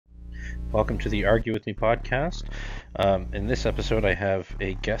Welcome to the Argue With Me podcast. In this episode, I have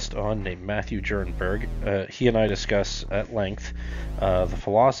a guest on named Matthew Jernberg. He and I discuss at length the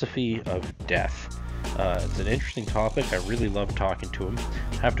philosophy of death. It's an interesting topic. I really love talking to him.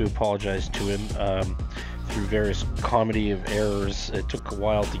 I have to apologize to him through various comedy of errors. It took a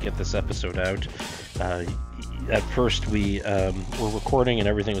while to get this episode out. At first, we were recording and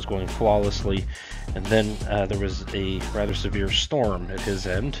everything was going flawlessly, and then there was a rather severe storm at his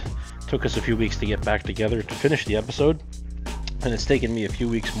end. It took us a few weeks to get back together to finish the episode, and it's taken me a few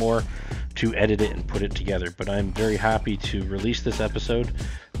weeks more to edit it and put it together. But I'm very happy to release this episode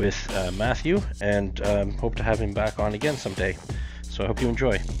with Matthew, and hope to have him back on again someday. So I hope you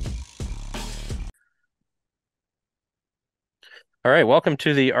enjoy. All right, welcome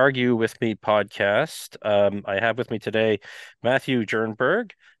to the Argue With Me podcast. I have with me today Matthew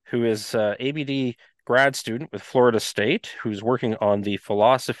Jernberg, who is ABD grad student with Florida State, who's working on the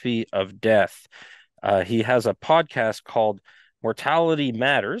philosophy of death. He has a podcast called Mortality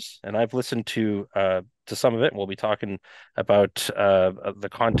Matters, and I've listened to some of it, and we'll be talking about the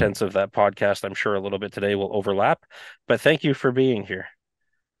contents of that podcast. I'm sure a little bit today will overlap, but thank you for being here.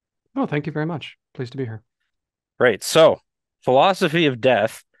 Oh, thank you very much. Pleased to be here. Right, so philosophy of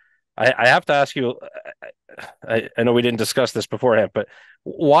death. I have to ask you, I know we didn't discuss this beforehand, but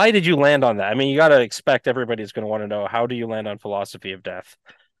why did you land on that? I mean, you got to expect everybody's going to want to know, how do you land on philosophy of death?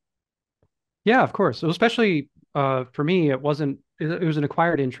 Yeah, of course. So especially for me, it was an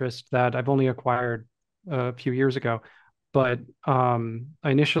acquired interest that I've only acquired a few years ago. But I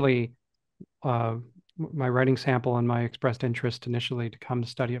initially, my writing sample and my expressed interest initially to come to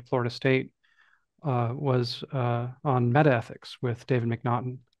study at Florida State was on metaethics with David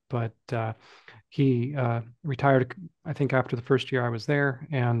McNaughton. But he retired, I think, after the first year I was there,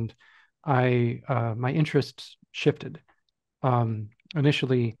 and my interests shifted.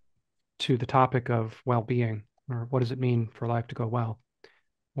 Initially to the topic of well-being, or what does it mean for life to go well,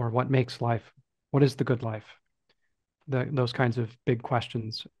 or what makes life, what is the good life, those kinds of big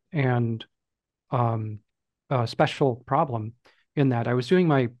questions. And a special problem in that I was doing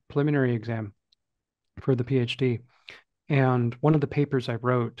my preliminary exam for the PhD, and one of the papers I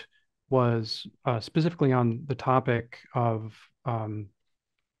wrote was specifically on the topic of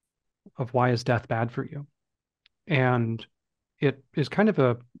why is death bad for you, and it is kind of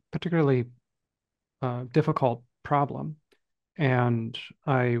a particularly difficult problem. And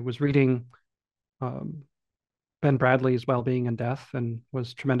I was reading um, Ben Bradley's Well-Being and Death and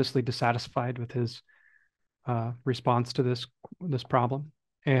was tremendously dissatisfied with his response to this problem.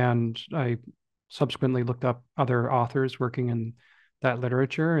 And I subsequently looked up other authors working in that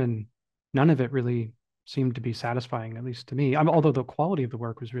literature, and none of it really seemed to be satisfying, at least to me. Although the quality of the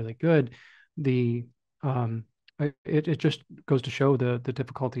work was really good, the um, it just goes to show the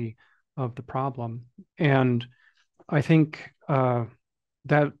difficulty of the problem. And I think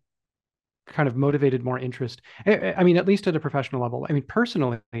that kind of motivated more interest. I mean, at least at a professional level. I mean,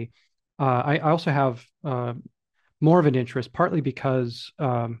 personally, I also have more of an interest, partly because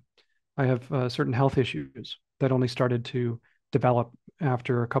I have certain health issues that only started to develop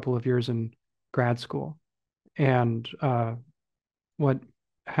after a couple of years in grad school. And what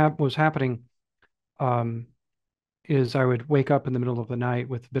was happening um, is I would wake up in the middle of the night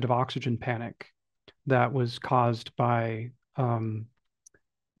with a bit of oxygen panic that was caused by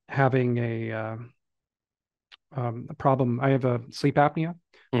having a problem. I have a sleep apnea,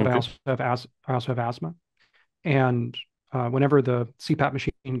 but Okay. I also have asthma. And whenever the CPAP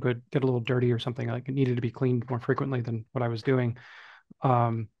machine could get a little dirty or something, like it needed to be cleaned more frequently than what I was doing,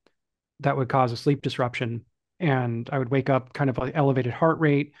 um, that would cause a sleep disruption. And I would wake up kind of like elevated heart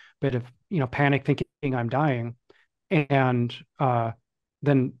rate, bit of panic, thinking I'm dying. And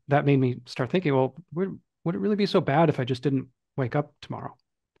then that made me start thinking, well, would it really be so bad if I just didn't wake up tomorrow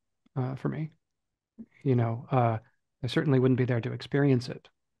for me? I certainly wouldn't be there to experience it.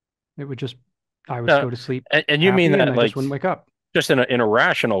 It would just, I would Now, go to sleep and you mean happy and that I like just wouldn't wake up. just in a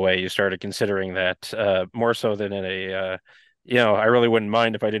rational way, you started considering that more so than in a I really wouldn't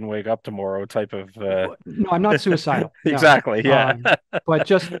mind if I didn't wake up tomorrow type of No, I'm not suicidal. No. exactly, yeah. But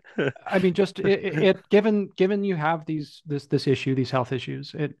just, I mean, just given you have this issue, these health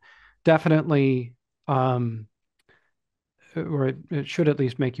issues, it definitely, or it should at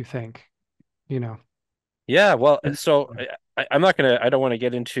least make you think, you know. Yeah, well, And so I'm not gonna. I don't want to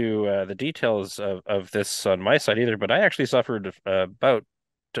get into the details of this on my side either. But I actually suffered about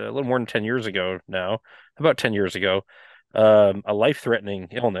a little more than 10 years ago now, about 10 years ago, a life-threatening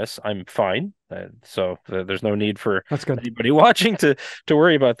illness. I'm fine, so there's no need for that's good. anybody watching to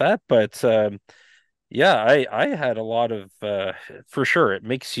worry about that. But yeah, I had a lot of for sure. It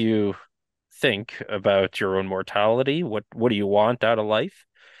makes you. think about your own mortality. What do you want out of life?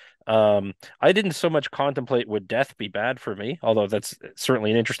 I didn't so much contemplate would death be bad for me, although that's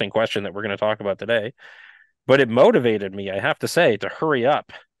certainly an interesting question that we're going to talk about today. But it motivated me, I have to say, to hurry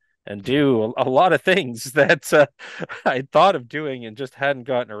up and do a lot of things that I thought of doing and just hadn't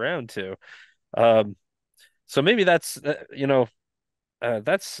gotten around to. Um, so maybe that's a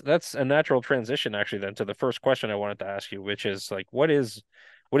natural transition actually then to the first question I wanted to ask you, which is like, what is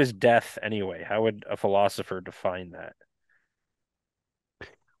death anyway? How would a philosopher define that?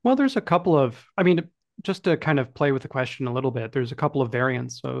 Well, there's a couple of, I mean, just to kind of play with the question a little bit, there's a couple of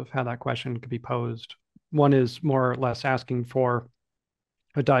variants of how that question could be posed. One is more or less asking for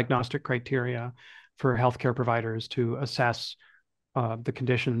a diagnostic criteria for healthcare providers to assess the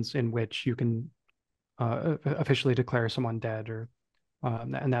conditions in which you can officially declare someone dead, or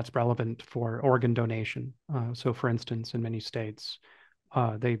and that's relevant for organ donation. So, for instance, in many states,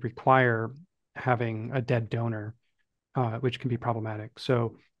 they require having a dead donor, which can be problematic.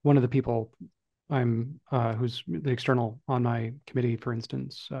 So, one of the people who's the external on my committee, for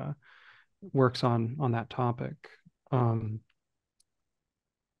instance, works on that topic. Um,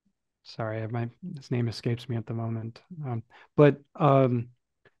 Sorry, his name escapes me at the moment. But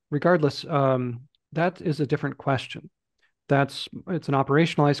regardless, that is a different question. It's an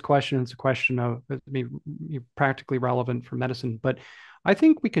operationalized question. It's a question of it may be practically relevant for medicine, but I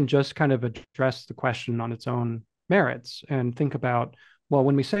think we can just kind of address the question on its own merits and think about, well,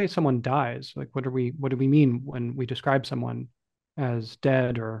 when we say someone dies, like what do we mean when we describe someone as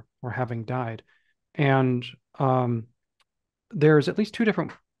dead or having died? And there's at least two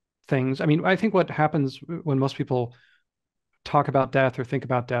different things. I mean, I think what happens when most people talk about death or think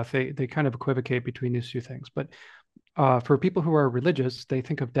about death, they kind of equivocate between these two things. But for people who are religious, they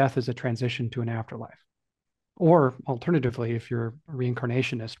think of death as a transition to an afterlife. Or alternatively, if you're a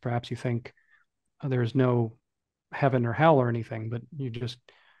reincarnationist, perhaps you think there's no heaven or hell or anything, but you just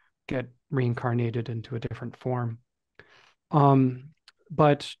get reincarnated into a different form. Um,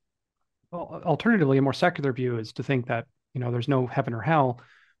 but alternatively, a more secular view is to think that, there's no heaven or hell,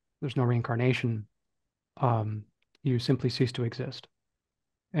 there's no reincarnation. Um, you simply cease to exist.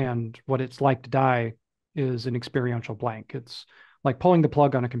 And what it's like to die is an experiential blank. It's like pulling the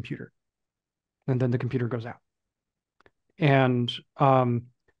plug on a computer, and then the computer goes out. And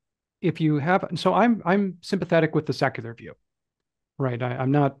if you have, so I'm sympathetic with the secular view, right?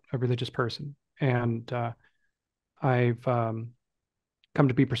 I'm not a religious person, and I've come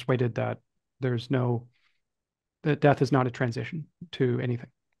to be persuaded that there's no that death is not a transition to anything,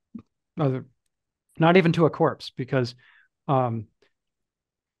 other, not even to a corpse, because um,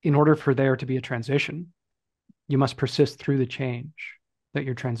 in order for there to be a transition, you must persist through the change that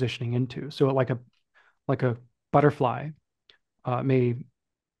you're transitioning into. So like a butterfly may,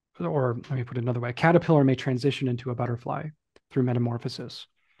 or let me put it another way, a caterpillar may transition into a butterfly through metamorphosis,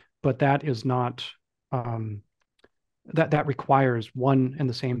 but that is not that requires one and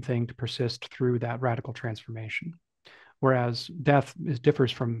the same thing to persist through that radical transformation. Whereas death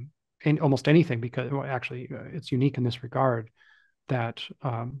differs from almost anything because, well, actually, it's unique in this regard that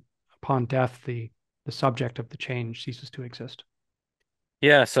upon death, the subject of the change ceases to exist.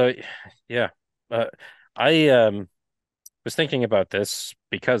 Yeah, so yeah. Uh, I was thinking about this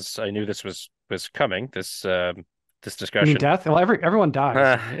because I knew this was coming, this You mean discussion. death? Well, everyone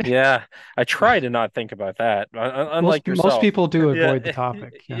dies. I mean, Yeah, I try to not think about that, most unlike most yourself. people do avoid the Yeah,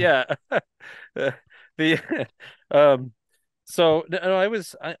 topic. Yeah. yeah. The um no,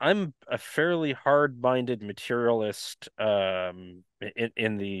 I'm a fairly hard-minded materialist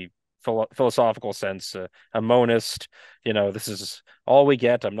in the philosophical sense, a monist. This is all we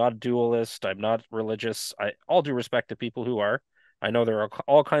get. I'm not a dualist. I'm not religious. All due respect to people who are. I know there are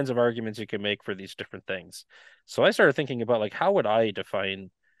all kinds of arguments you can make for these different things. So I started thinking about like how would I define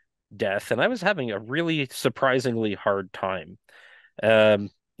death, and I was having a really surprisingly hard time. Um,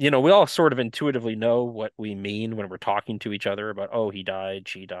 we all sort of intuitively know what we mean when we're talking to each other about, oh, he died,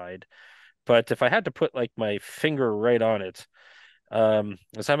 she died. But if I had to put like my finger right on it, I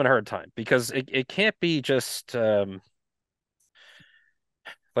was having a hard time because it can't be just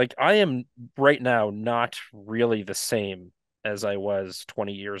like I am right now not really the same as I was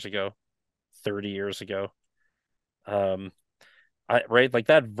 20 years ago, 30 years ago. Um, right, like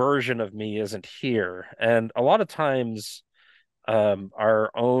that version of me isn't here. And a lot of times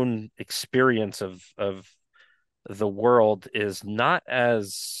our own experience of the world is not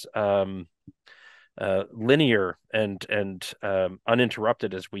as linear and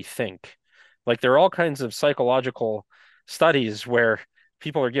uninterrupted as we think. Like there are all kinds of psychological studies where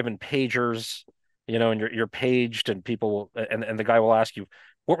people are given pagers, and you're paged, and the guy will ask you,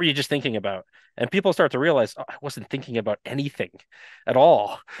 what were you just thinking about? And people start to realize, oh, I wasn't thinking about anything at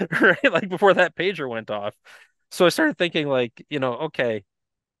all, right? Like before that pager went off. So I started thinking like, okay,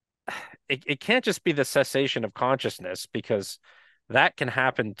 it can't just be the cessation of consciousness because that can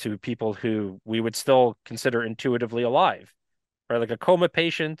happen to people who we would still consider intuitively alive, right? Like a coma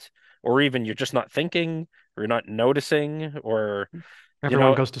patient, or even you're just not thinking, or you're not noticing, or, you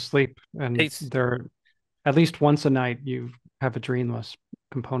Everyone know, goes to sleep, and it's there, at least once a night, you have a dreamless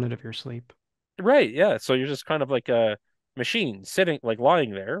component of your sleep. right. Yeah. So you're just kind of like a machine sitting, like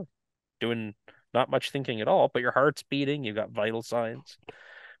lying there, doing not much thinking at all, but your heart's beating, you've got vital signs.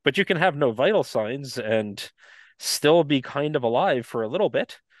 But you can have no vital signs and still be kind of alive for a little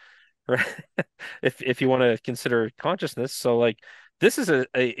bit, right? If you want to consider consciousness. So like this is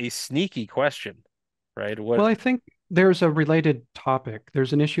a sneaky question, right? Well, What I think there's a related topic.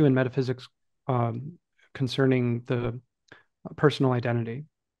 There's an issue in metaphysics um, concerning the personal identity.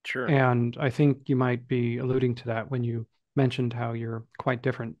 sure. And I think you might be alluding to that when you mentioned how you're quite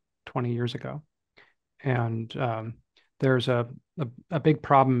different 20 years ago. And there's a big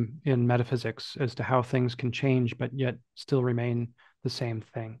problem in metaphysics as to how things can change, but yet still remain the same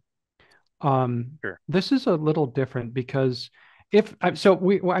thing. Sure. This is a little different because if so,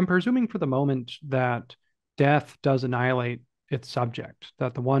 I'm presuming for the moment that death does annihilate its subject,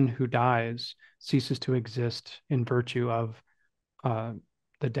 that the one who dies ceases to exist in virtue of uh,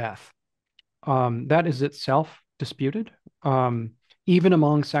 the death. That is itself disputed, even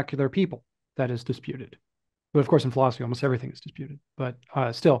among secular people. That is disputed. But of course, in philosophy, almost everything is disputed. But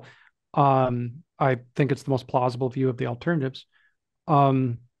still, I think it's the most plausible view of the alternatives.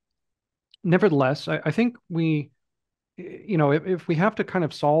 Um, Nevertheless, I think if we have to kind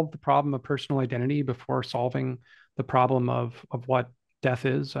of solve the problem of personal identity before solving the problem of what death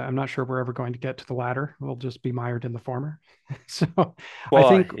is, I'm not sure we're ever going to get to the latter. We'll just be mired in the former. So I Well,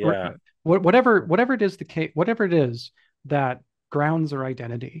 think yeah. whatever it is the case, whatever it is that grounds our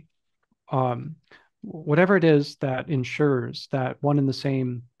identity, um, whatever it is that ensures that one and the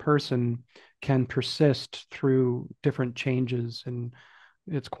same person can persist through different changes in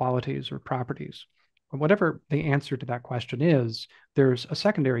its qualities or properties. Whatever the answer to that question is, there's a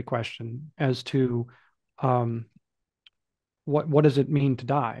secondary question as to um, what does it mean to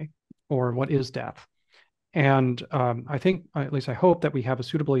die, or what is death? And I think, at least I hope, that we have a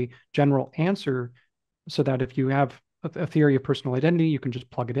suitably general answer so that if you have a theory of personal identity, you can just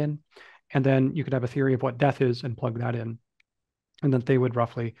plug it in. And then you could have a theory of what death is and plug that in. And that they would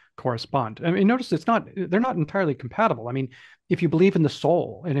roughly correspond. I mean, notice they're not entirely compatible. I mean, if you believe in the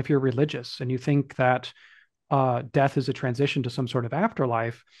soul and if you're religious and you think that death is a transition to some sort of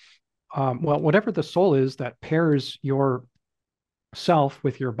afterlife, well, whatever the soul is that pairs your self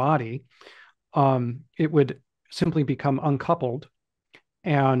with your body, it would simply become uncoupled.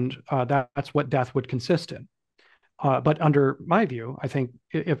 And that's what death would consist in. But under my view, I think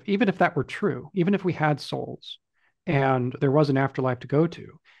if even if that were true, even if we had souls and there was an afterlife to go to,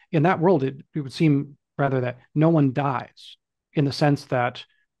 in that world, it would seem rather that no one dies in the sense that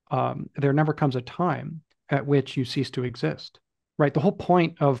there never comes a time at which you cease to exist, right? The whole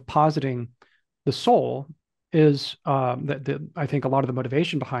point of positing the soul is that I think a lot of the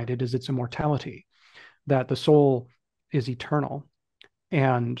motivation behind it is its immortality, that the soul is eternal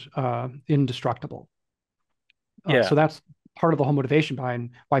and indestructible. Yeah. So that's part of the whole motivation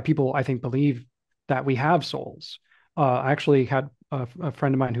behind why people, I think, believe that we have souls. I actually had a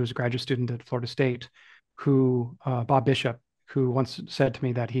friend of mine who was a graduate student at Florida State, Bob Bishop, who once said to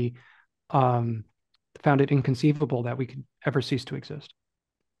me that he um, found it inconceivable that we could ever cease to exist.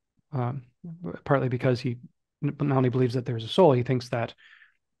 Um, Partly because he not only believes that there's a soul, he thinks that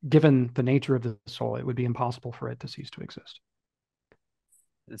given the nature of the soul, it would be impossible for it to cease to exist.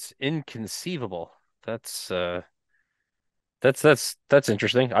 It's inconceivable. That's uh that's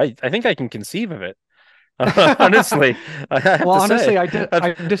interesting. I think I can conceive of it. Honestly, I have Well, to honestly, say. I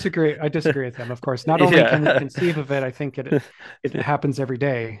disagree. I disagree with him. Of course, not only can we Yeah. conceive of it, I think it happens every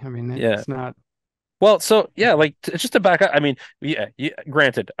day. I mean, Yeah. it's not. Well, so yeah, like just to back up, I mean, yeah,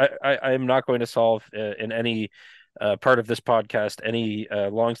 granted, I am not going to solve in any part of this podcast any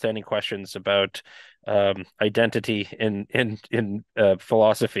long-standing questions about identity in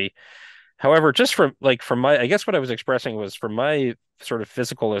philosophy. However, just from my, I guess what I was expressing was from my sort of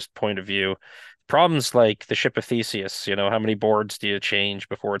physicalist point of view, problems like the ship of Theseus, how many boards do you change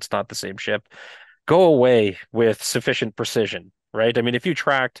before it's not the same ship, go away with sufficient precision, right? I mean, if you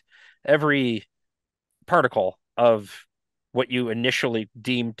tracked every particle of what you initially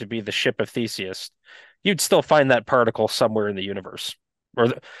deemed to be the ship of Theseus, you'd still find that particle somewhere in the universe.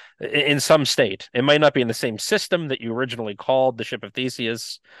 or in some state. It might not be in the same system that you originally called the ship of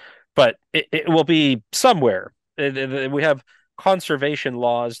Theseus, but it will be somewhere. We have conservation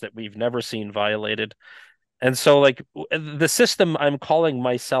laws that we've never seen violated. And so, like, the system I'm calling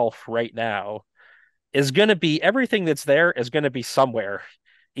myself right now is going to be everything that's there is going to be somewhere,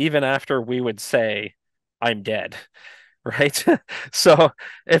 even after we would say, I'm dead. Right. So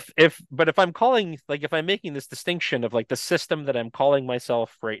if I'm calling, like, if I'm making this distinction of like the system that I'm calling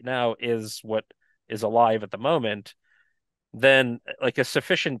myself right now is what is alive at the moment, then like a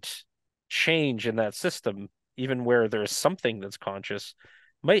sufficient change in that system, even where there's something that's conscious,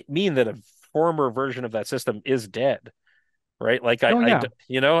 might mean that a former version of that system is dead. Right. Like Oh yeah,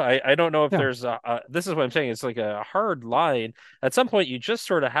 I don't know if yeah. there's this is what I'm saying. It's like a hard line. At some point, you just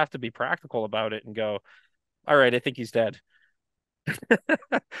sort of have to be practical about it and go, all right, I think he's dead.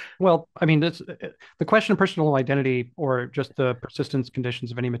 Well, I mean, the question of personal identity or just the persistence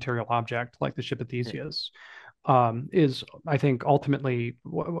conditions of any material object, like the ship of Theseus, is, I think, ultimately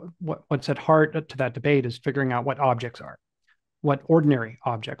what's at heart to that debate is figuring out what objects are, what ordinary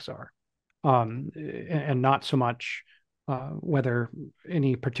objects are, and not so much whether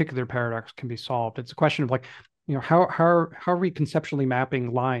any particular paradox can be solved. It's a question of like, how are we conceptually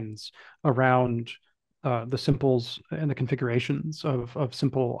mapping lines around the simples and the configurations of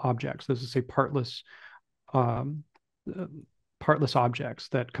simple objects. This is say um, uh, partless objects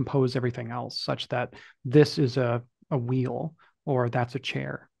that compose everything else, such that this is a wheel or that's a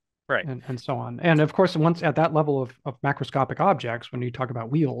chair, Right. and so on. And of course, once at that level of macroscopic objects, when you talk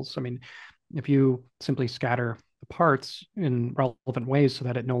about wheels, I mean, if you simply scatter the parts in relevant ways so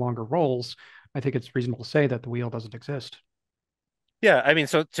that it no longer rolls, I think it's reasonable to say that the wheel doesn't exist. Yeah, I mean,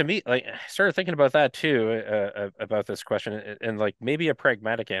 so to me, like, I started thinking about that too, about this question, and like maybe a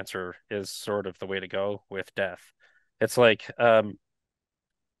pragmatic answer is sort of the way to go with death. It's like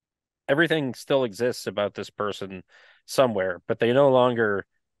everything still exists about this person somewhere, but they no longer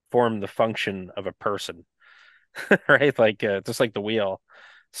form the function of a person, right? Like just like the wheel.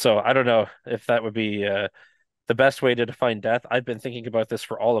 So I don't know if that would be the best way to define death. I've been thinking about this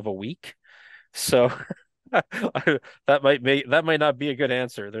for all of a week, so that might not be a good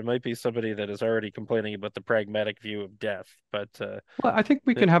answer. There might be somebody that is already complaining about the pragmatic view of death, but Well, I think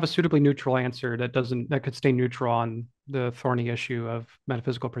we it, can have a suitably neutral answer that could stay neutral on the thorny issue of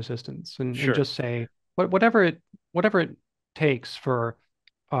metaphysical persistence, and sure. just say whatever it takes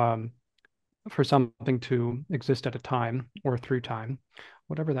um, for something to exist at a time or through time,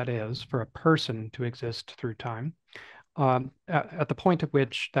 whatever that is, for a person to exist through time. At the point at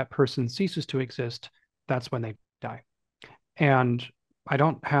which that person ceases to exist, that's when they die. And I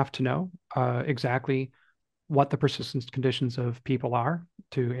don't have to know exactly what the persistence conditions of people are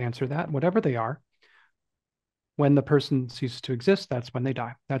to answer that. Whatever they are, when the person ceases to exist, that's when they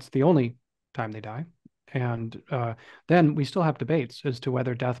die. That's the only time they die. And then we still have debates as to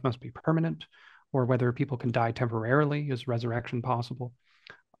whether death must be permanent or whether people can die temporarily. Is resurrection possible?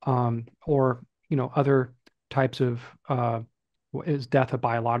 Or other types of is death a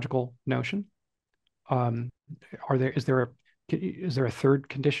biological notion? Um, are there is there a third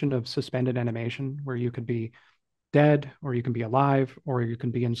condition of suspended animation where you could be dead or you can be alive or you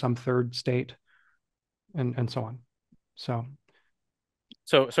can be in some third state, and so on? So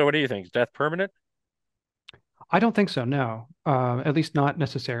So what do you think? Is death permanent? I don't think so, no. At least not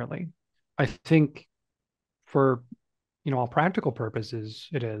necessarily. I think for all practical purposes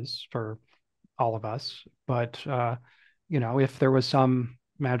it is for all of us, but if there was some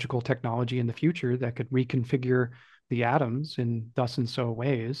magical technology in the future that could reconfigure the atoms in thus and so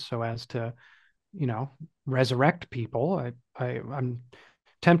ways so as to you know resurrect people, I'm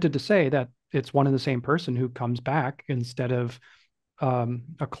tempted to say that it's one and the same person who comes back instead of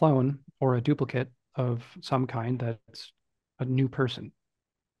a clone or a duplicate of some kind that's a new person.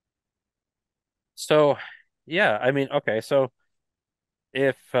 So yeah, I mean, okay, so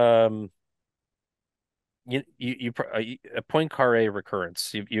if a Poincaré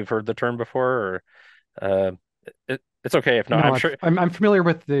recurrence, you've heard the term before, or it's okay if not. No, I'm sure. I'm familiar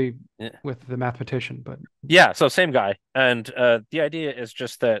Yeah. with the mathematician, but Yeah, so same guy. And the idea is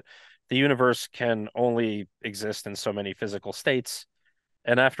just that the universe can only exist in so many physical states,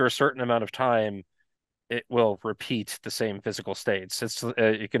 and after a certain amount of time, it will repeat the same physical states. It's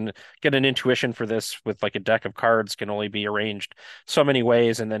you can get an intuition for this with like a deck of cards can only be arranged so many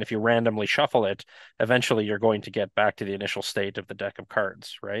ways, and then if you randomly shuffle it, eventually you're going to get back to the initial state of the deck of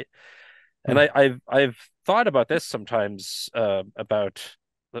cards, right? And hmm. I've thought about this sometimes about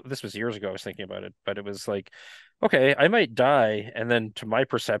this was years ago I was thinking about it, but it was like, okay, I might die, and then to my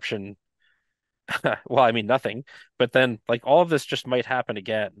perception, Well, I mean nothing, but then like all of this just might happen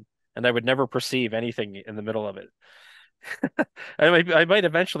again, and I would never perceive anything in the middle of it. I might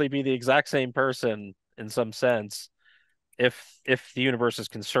eventually be the exact same person in some sense if the universe is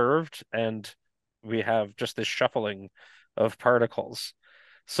conserved and we have just this shuffling of particles.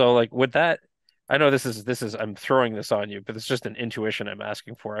 So like would that I know this is I'm throwing this on you, but it's just an intuition I'm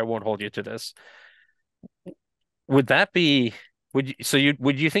asking for. I won't hold you to this. Would that be would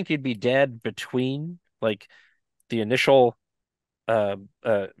you think you'd be dead between like the initial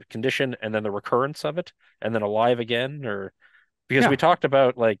condition and then the recurrence of it and then alive again or because we Yeah. talked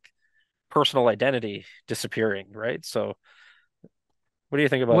about like personal identity disappearing, right? So what do you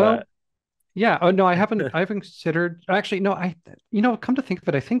think Well, about yeah. Oh no, that? I haven't considered actually no, come to think of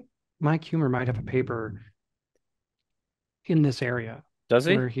it, I think Mike Humer might have a paper in this area Does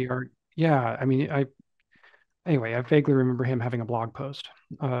he? where yeah, I mean, anyway, I vaguely remember him having a blog post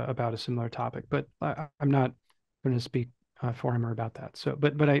about a similar topic, but I'm not going to speak for him or about that. So,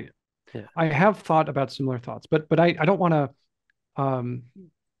 but Yeah. I have thought about similar thoughts, but I don't want to, um,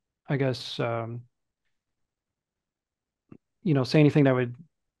 I guess, say anything that would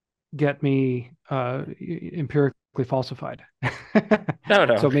get me empirically falsified. No,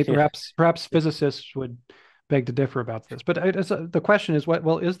 no. So maybe Yeah. perhaps physicists would beg to differ about this. But the question is, what?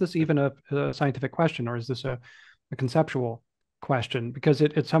 Well, is this even a scientific question, or is this a conceptual question? Because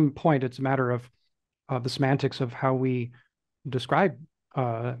at some point, it's a matter of the semantics of how we describe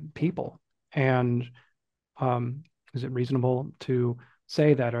people, and is it reasonable to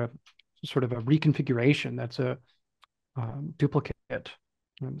say that a sort of a reconfiguration that's a duplicate,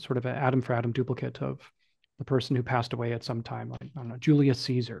 sort of an atom for atom duplicate of the person who passed away at some time, like I don't know, Julius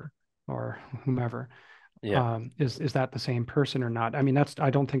Caesar or whomever. Yeah. Is that the same person or not? I mean, I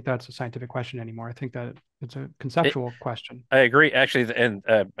don't think that's a scientific question anymore. I think that it's a It, conceptual question. I agree, actually, and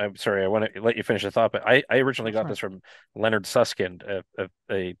I'm sorry, I want to let you finish the thought, but I originally That's got right. this from Leonard Susskind,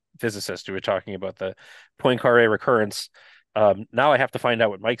 a physicist who was talking about the Poincaré recurrence. Now I have to find out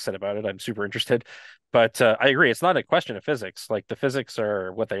what Mike said about it. I'm super interested, but I agree, it's not a question of physics. Like the physics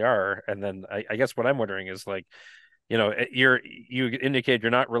are what they are, and then I guess what I'm wondering is like, you indicate you're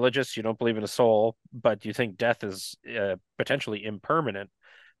not religious, you don't believe in a soul, but you think death is potentially impermanent.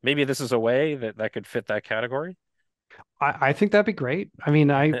 Maybe this is a way that could fit that category. I think that'd be great. I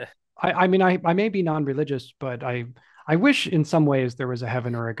mean, I mean, I may be non-religious, but I wish in some ways there was a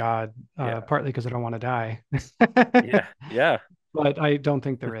heaven or a God, Yeah. partly because I don't want to die. Yeah, yeah, But I don't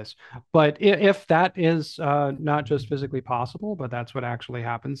think there is. But if that is not just physically possible, but that's what actually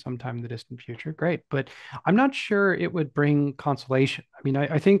happens sometime in the distant future, great. But I'm not sure it would bring consolation. I mean,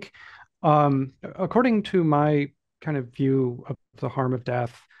 I think, according to my kind of view of the harm of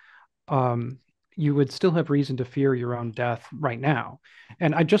death, um, you would still have reason to fear your own death right now.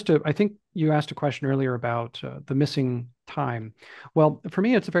 And I think you asked a question earlier about the missing time. Well, for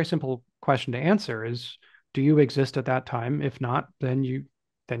me, it's a very simple question to answer: is do you exist at that time? If not, then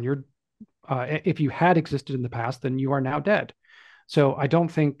you're if you had existed in the past, then you are now dead. So I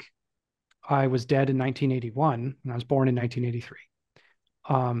don't think I was dead in 1981 when I was born in 1983.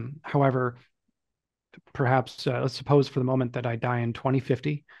 However, perhaps let's suppose for the moment that I die in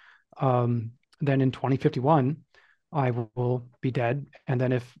 2050. Then in 2051, I will be dead. And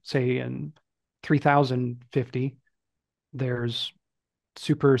then if, say, in 3050, there's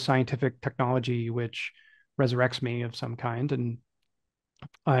super scientific technology which resurrects me of some kind, and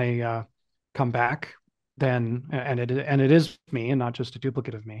I come back, then and it is me and not just a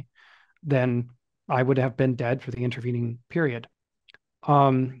duplicate of me, then I would have been dead for the intervening period.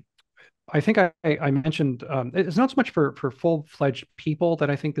 Um, I think I mentioned it's not so much for full-fledged people that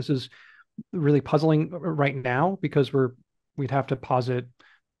I think this is really puzzling right now because we'd have to posit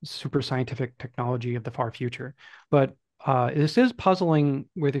super scientific technology of the far future. But this is puzzling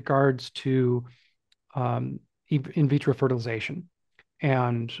with regards to um, in vitro fertilization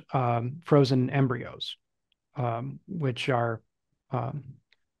and frozen embryos, which are um,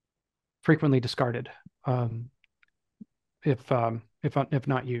 frequently discarded um, if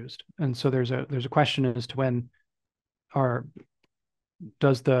not used. And so there's a question as to when are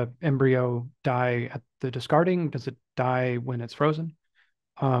does the embryo die at the discarding? Does it die when it's frozen?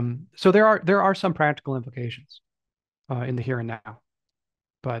 So there are some practical implications in the here and now.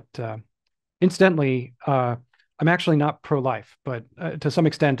 But incidentally, I'm actually not pro-life, but to some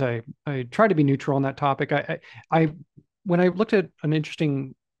extent, I try to be neutral on that topic. I when I looked at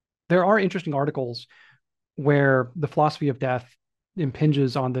there are interesting articles where the philosophy of death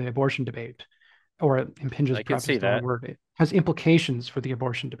impinges on the abortion debate, or impinges I can perhaps see is the wrong that. word. It has implications for the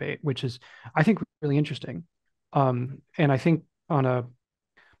abortion debate, which is, I think, really interesting. And I think on a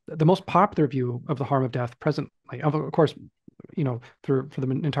the most popular view of the harm of death presently, of course, through for the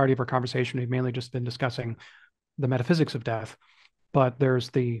entirety of our conversation, we've mainly just been discussing the metaphysics of death, but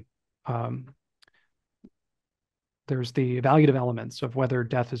um, there's the evaluative elements of whether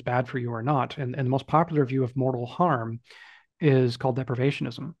death is bad for you or not. And the most popular view of mortal harm is called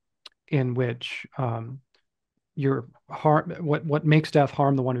deprivationism, in which your harm, what makes death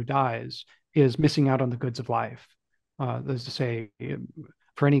harm the one who dies is missing out on the goods of life. That is to say,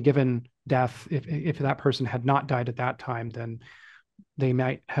 for any given death, if that person had not died at that time, then they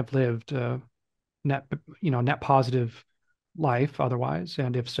might have lived net positive life otherwise,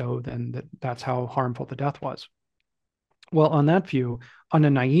 and if so, then that's how harmful the death was. Well, on that view, on a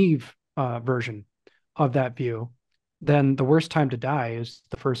naive version of that view, then the worst time to die is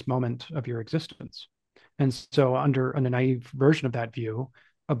the first moment of your existence. And so, under a naive version of that view,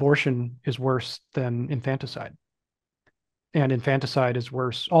 abortion is worse than infanticide. And infanticide is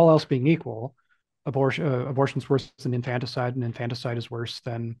worse, all else being equal. Abortion is worse than infanticide, and infanticide is worse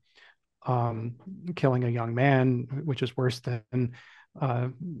than um, killing a young man, which is worse uh,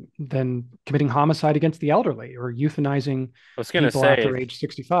 than committing homicide against the elderly or euthanizing I was gonna people say, after age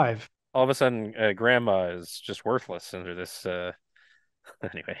 65. all of a sudden, grandma is just worthless under this.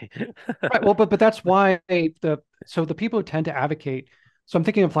 Anyway. Right. Well, but that's why the people who tend to advocate. So I'm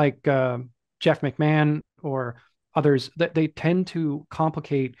thinking of like Jeff McMahon or others that they tend to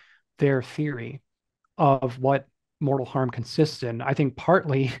complicate their theory of what mortal harm consists in. I think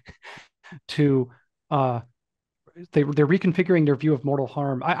partly to uh, they're reconfiguring their view of mortal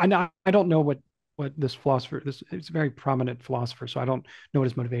harm. I don't know what this philosopher, this is a very prominent philosopher, so I don't know what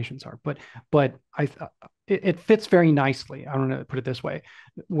his motivations are, but it fits very nicely. I don't know, put it this way,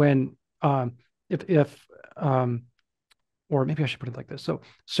 when if or maybe I should put it like this.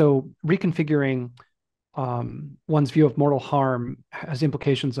 So reconfiguring one's view of mortal harm has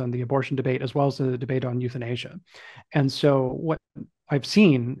implications on the abortion debate as well as the debate on euthanasia. And so what I've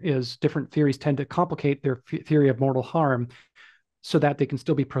seen is different theories tend to complicate their theory of mortal harm so that they can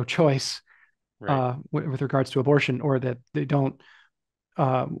still be pro-choice Right. with regards to abortion, or that they don't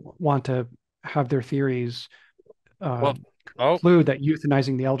want to have their theories uh, Well, oh, conclude that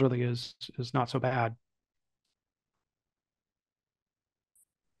euthanizing the elderly is not so bad.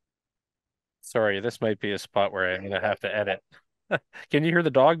 sorry, this might be a spot where I'm gonna have to edit. Can you hear the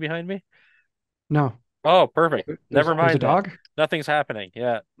dog behind me? No, Oh, perfect. Never there's a mind then. dog. Nothing's happening.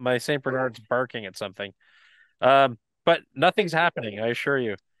 Yeah, my Saint Bernard's barking at something. Um, but nothing's happening, I assure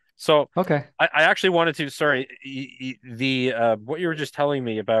you. So Okay. I actually wanted to, sorry, the what you were just telling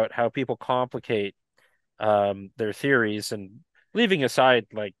me about how people complicate their theories and leaving aside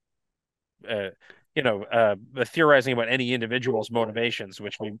like uh theorizing about any individual's motivations,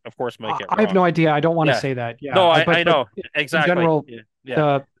 which we of course might get I have wrong. no idea. I don't want to Yeah. say that. Yeah, No, I but know. in Exactly. general, Yeah. Yeah.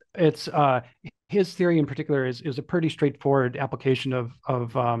 the it's his theory in particular is a pretty straightforward application of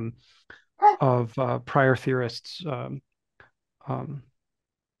prior theorists. Um,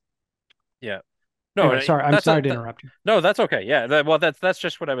 Yeah. No, anyway, sorry. I'm that's sorry to interrupt you. no, that's okay. Yeah, well, that's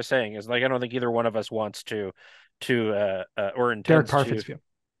just what I was saying is like I don't think either one of us wants to or Derek intends to Parfit's view.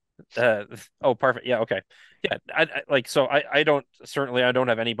 uh oh, perfect. Yeah, okay. Yeah, I like so I don't certainly I don't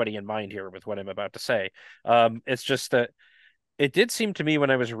have anybody in mind here with what I'm about to say. It's just that it did seem to me when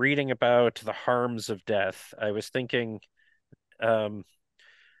I was reading about the harms of death, I was thinking um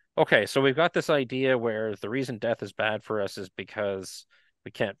okay, so we've got this idea where the reason death is bad for us is because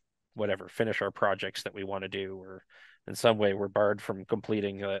we can't, whatever, finish our projects that we want to do, or in some way we're barred from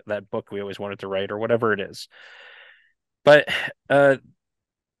completing that book we always wanted to write, or whatever it is. But uh,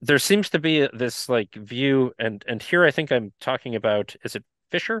 there seems to be this like view, and here I think I'm talking about, is it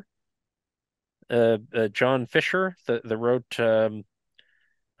Fisher? John Fisher, the wrote uh,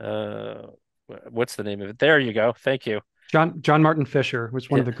 what's the name of it? There you go. Thank you. John Martin Fisher was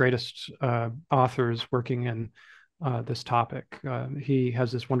one Yeah. of the greatest authors working in this topic. He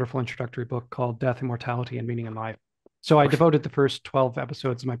has this wonderful introductory book called Death, Immortality, and Meaning in Life. So I devoted the first 12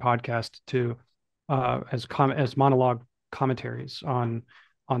 episodes of my podcast to as monologue commentaries on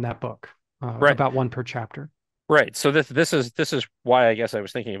that book, Right. about one per chapter. Right. So this is why I guess I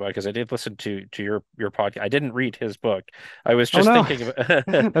was thinking about it because I did listen to your podcast. I didn't read his book. I was Oh just no, thinking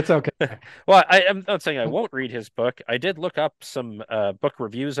about that's okay. well, I am not saying I won't read his book. I did look up some book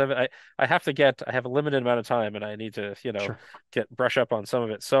reviews of it. I have a limited amount of time and I need to, Sure. get brush up on some of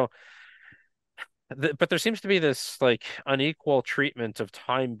it. So but there seems to be this like unequal treatment of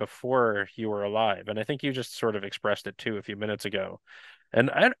time before you were alive, and I think you just sort of expressed it too a few minutes ago. And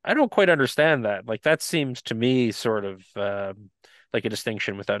I don't quite understand that. Like that seems to me sort of like a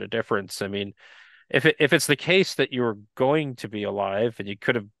distinction without a difference. I mean, if it's the case that you were going to be alive and you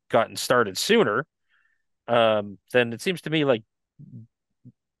could have gotten started sooner, then it seems to me like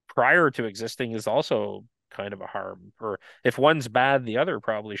prior to existing is also kind of a harm. Or if one's bad, the other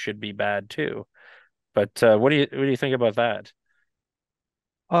probably should be bad too. But what do you think about that?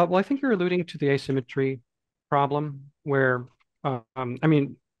 Well, I think you're alluding to the asymmetry problem where, I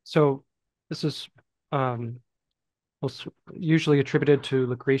mean, so this is um, was usually attributed to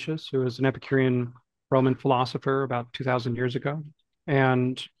Lucretius, who was an Epicurean Roman philosopher about 2,000 years ago.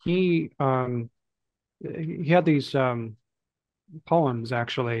 And he had these poems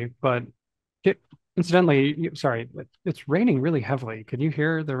actually, but it, incidentally, sorry, it's raining really heavily. Can you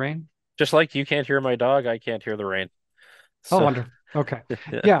hear the rain? Just like you can't hear my dog, I can't hear the rain. Oh, So wonderful. Okay.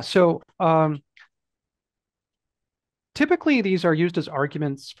 yeah, Yeah. So typically these are used as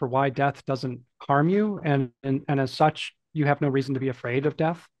arguments for why death doesn't harm you, and as such, you have no reason to be afraid of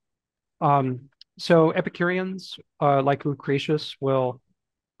death. So Epicureans, like Lucretius, will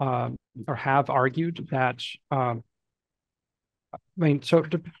or have argued that. I mean, so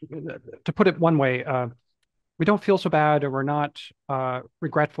to put it one way, we don't feel so bad, or we're not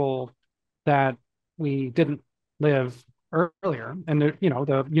regretful that we didn't live earlier, and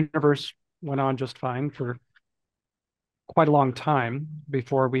the universe went on just fine for quite a long time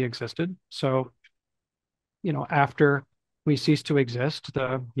before we existed. So, after we cease to exist,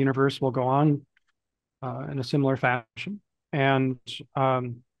 the universe will go on in a similar fashion, and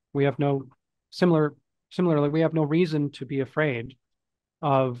we have no similar. Similarly, we have no reason to be afraid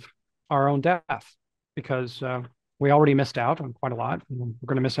of our own death because we already missed out on quite a lot. And we're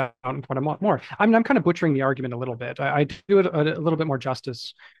going to miss out on quite a lot more. I mean, I'm kind of butchering the argument a little bit. I do it a little bit more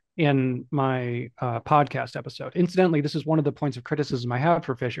justice in my podcast episode. Incidentally, this is one of the points of criticism I have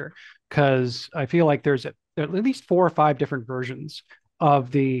for Fisher because I feel like there's at least 4 or 5 different versions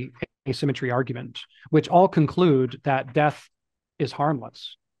of the asymmetry argument, which all conclude that death is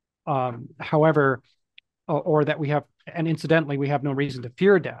harmless. However, or that we have, and incidentally, we have no reason to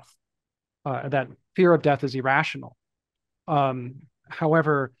fear death. That fear of death is irrational.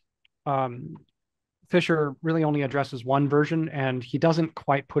 However, um, Fisher really only addresses one version, and he doesn't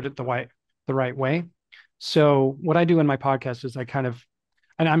quite put it the right way. So what I do in my podcast is I kind of,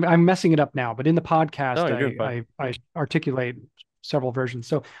 and I'm messing it up now, but in the no, podcast you're doing fine. I articulate several versions.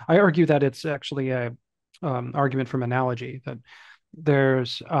 So I argue that it's actually a argument from analogy that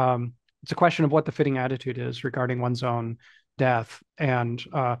there's it's a question of what the fitting attitude is regarding one's own death, and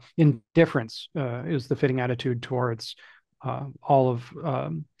indifference is the fitting attitude towards uh, all of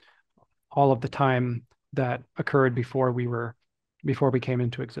um, all of the time that occurred before we came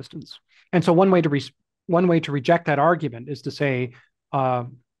into existence. And so one way to reject that argument is to say, uh,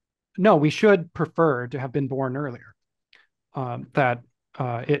 no, we should prefer to have been born earlier. That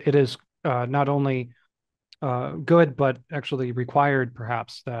it is not only good, but actually required,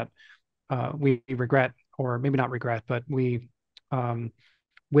 perhaps, that we regret, or maybe not regret, but we um,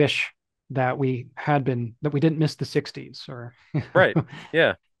 wish that that we didn't miss the 60s, or Right.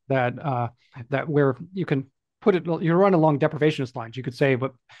 Yeah. that where you can put it, you run along deprivationist lines. You could say,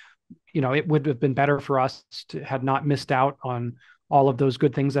 but it would have been better for us to had not missed out on all of those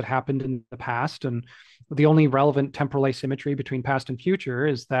good things that happened in the past. And the only relevant temporal asymmetry between past and future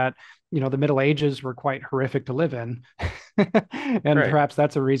is that, the Middle Ages were quite horrific to live in. And Right. perhaps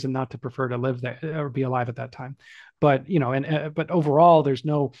that's a reason not to prefer to live there or be alive at that time. But, but overall, there's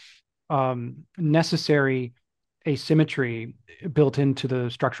no necessary asymmetry built into the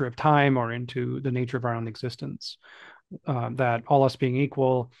structure of time or into the nature of our own existence. That all else being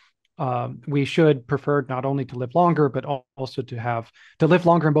equal, we should prefer not only to live longer, but also to live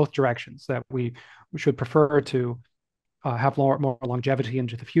longer in both directions. That we should prefer to have more longevity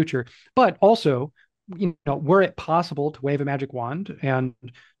into the future, but also, were it possible to wave a magic wand and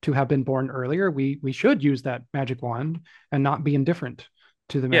to have been born earlier, we should use that magic wand and not be indifferent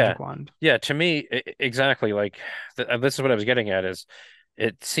to the Yeah. magic wand. Yeah. To me, exactly. Like this is what I was getting at is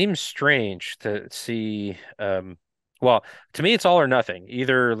it seems strange to see, well, to me, it's all or nothing.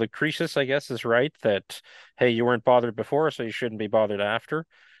 Either Lucretius, I guess, is right that, hey, you weren't bothered before, so you shouldn't be bothered after.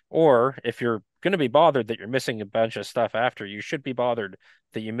 Or if you're going to be bothered that you're missing a bunch of stuff after, you should be bothered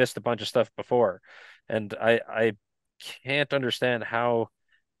that you missed a bunch of stuff before. And I can't understand how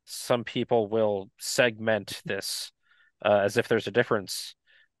some people will segment this as if there's a difference,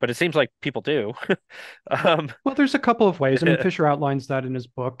 but it seems like people do. Um, Well, there's a couple of ways. I mean, Fisher outlines that in his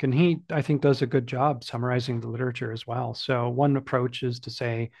book, and he, I think, does a good job summarizing the literature as well. So one approach is to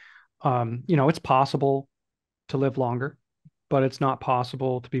say, it's possible to live longer, but it's not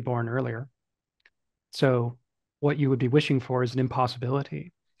possible to be born earlier. So what you would be wishing for is an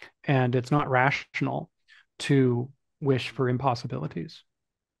impossibility. and it's not rational to wish for impossibilities.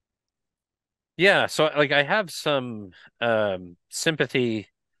 Yeah, so like I have some sympathy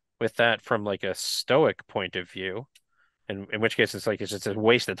with that from like a stoic point of view, in which case it's like it's just a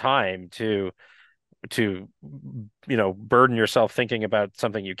waste of time to burden yourself thinking about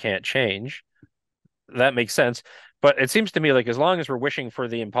something you can't change. That makes sense. But it seems to me like as long as we're wishing for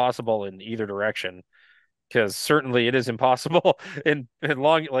the impossible in either direction, because certainly it is impossible in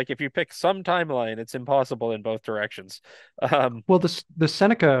long, like if you pick some timeline, it's impossible in both directions. Um, Well, the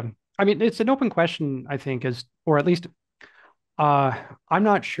Seneca, I mean, it's an open question, I think, is or at least uh, I'm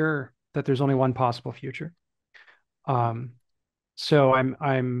not sure that there's only one possible future. Um, so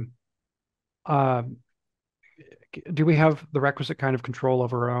I'm uh, do we have the requisite kind of control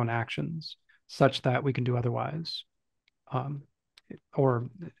over our own actions such that we can do otherwise? Um, or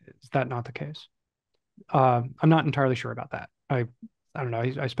is that not the case? I'm not entirely sure about that. I don't know.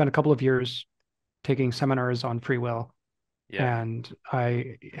 I spent a couple of years taking seminars on free will, yeah, and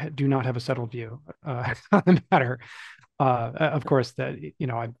I do not have a settled view on the matter. Of course, that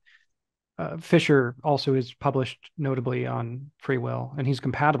Fisher also is published notably on free will, and he's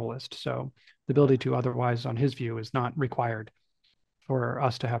compatibilist, so the ability to otherwise, on his view, is not required for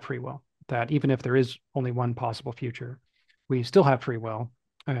us to have free will. That even if there is only one possible future, we still have free will,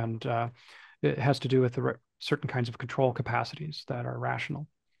 and it has to do with the certain kinds of control capacities that are rational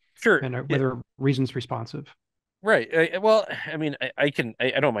sure. and Yeah, whether reason's responsive. right. Well, I mean, I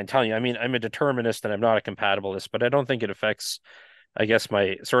don't mind telling you. I mean, I'm a determinist and I'm not a compatibilist, but I don't think it affects, I guess,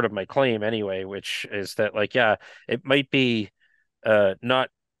 my sort of my claim anyway, which is that like, yeah, it might be not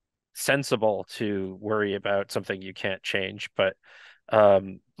sensible to worry about something you can't change, but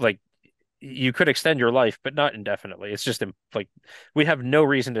like you could extend your life, but not indefinitely. It's just like we have no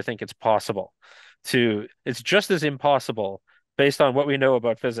reason to think it's possible it's just as impossible based on what we know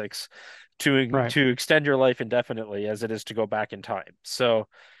about physics Right. to extend your life indefinitely as it is to go back in time. So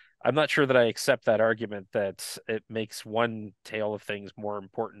I'm not sure that I accept that argument that it makes one tale of things more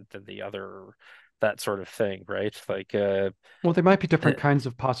important than the other, or that sort of thing, right? Like, Well, there might be eh, different kinds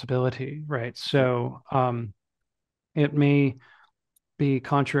of possibility, right? So it may be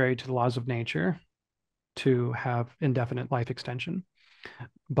contrary to the laws of nature to have indefinite life extension,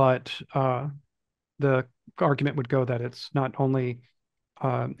 but the argument would go that it's not only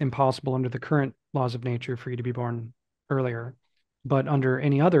impossible under the current laws of nature for you to be born earlier, but under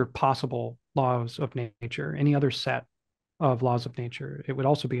any other possible laws of nature, any other set of laws of nature, it would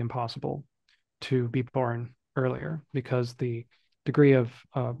also be impossible to be born earlier because the degree of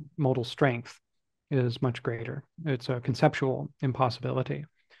modal strength is much greater. It's a conceptual impossibility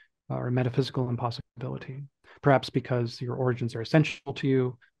or a metaphysical impossibility, perhaps because your origins are essential to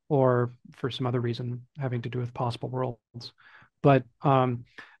you or for some other reason having to do with possible worlds. But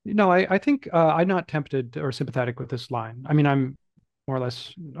I think I'm not tempted or sympathetic with this line. I mean, I'm more or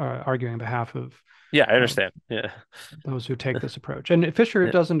less arguing on behalf yeah, I of understand. Yeah. those who take this approach. And Fisher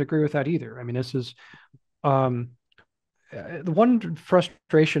Yeah. doesn't agree with that either. I mean, this is um, the one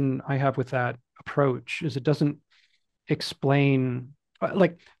frustration I have with that approach is it doesn't explain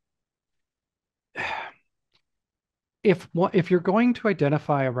like if you're going to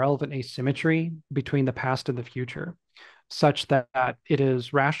identify a relevant asymmetry between the past and the future, such that it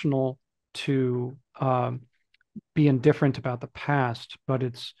is rational to be indifferent about the past, but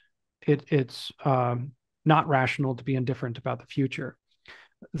it's not rational to be indifferent about the future,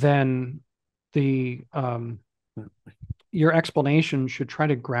 then the your explanation should try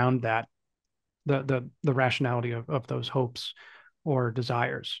to ground that the rationality of those hopes or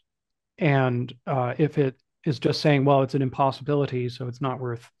desires. And if it is just saying, well, it's an impossibility, so it's not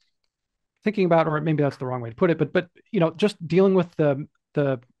worth thinking about, or maybe that's the wrong way to put it, but just dealing with the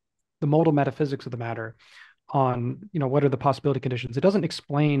the modal metaphysics of the matter on what are the possibility conditions. It doesn't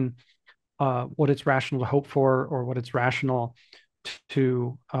explain what it's rational to hope for or what it's rational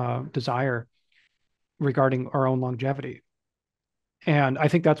to desire regarding our own longevity. And I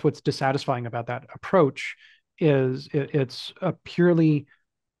think that's what's dissatisfying about that approach is it's a purely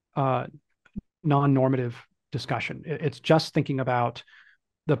uh, non-normative discussion. It's just thinking about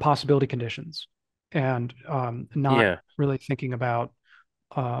the possibility conditions and not Yeah. really thinking about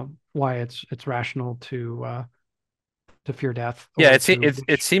why it's rational to fear death Yeah, or to wish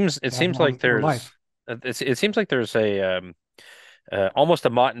it to have seems like more there's life. it seems like there's a almost a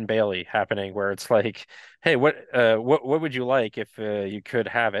Mott and Bailey happening where it's like, hey, what would you like if you could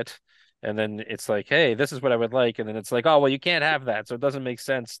have it? And then it's like, hey, this is what I would like, and then it's like, oh, well, you can't have that, so it doesn't make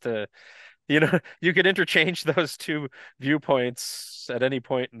sense to, you could interchange those two viewpoints at any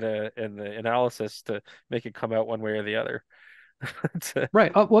point in the analysis to make it come out one way or the other.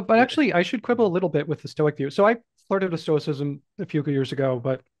 Right. Well, but actually, I should quibble a little bit with the Stoic view. So I flirted with Stoicism a few years ago,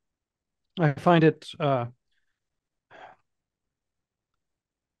 but I find it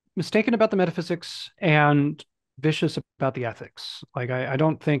mistaken about the metaphysics and vicious about the ethics. Like I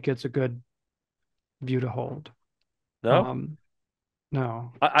don't think it's a good view to hold. No? Um,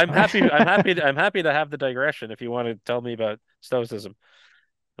 no. I'm happy. I'm happy to have the digression if you want to tell me about Stoicism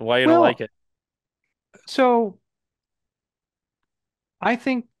and why you don't like Well, it. so I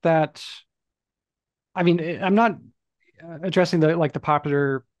think that I mean I'm not addressing the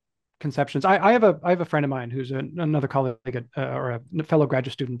popular conceptions. I have a friend of mine who's another colleague at, or a fellow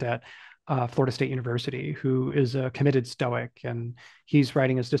graduate student at Florida State University who is a committed Stoic, and he's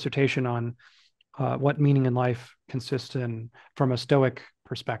writing his dissertation on what meaning in life consists in from a Stoic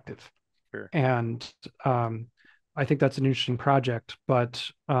perspective. Sure. And I think that's an interesting project, but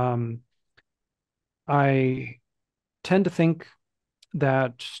I tend to think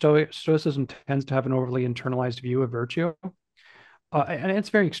that Stoicism tends to have an overly internalized view of virtue. And it's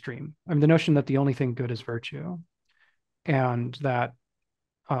very extreme. I mean, the notion that the only thing good is virtue, and that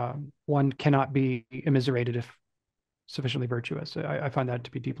one cannot be immiserated if sufficiently virtuous. I find that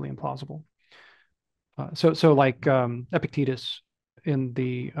to be deeply implausible. So like Epictetus in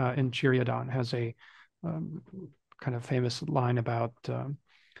Chiriodon has a um, kind of famous line about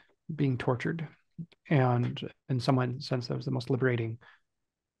being tortured, and in some sense that was the most liberating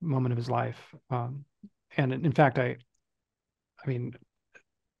moment of his life. And in fact, I mean,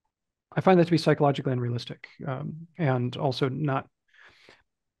 I find that to be psychologically unrealistic, and also not.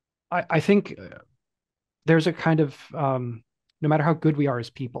 I think there's a kind of no matter how good we are as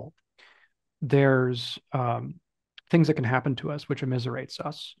people, there's things that can happen to us which immiserates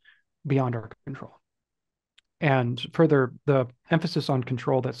us beyond our control. And further, the emphasis on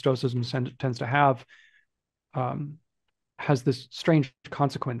control that Stoicism tends to have um, has this strange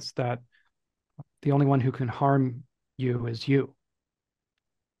consequence that the only one who can harm you is you,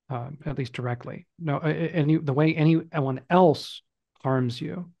 at least directly. No, the way anyone else harms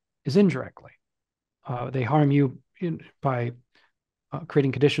you is indirectly. They harm you by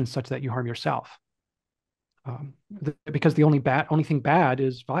creating conditions such that you harm yourself. Because the only thing bad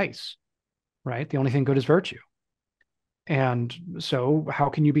is vice, right? The only thing good is virtue. And so, how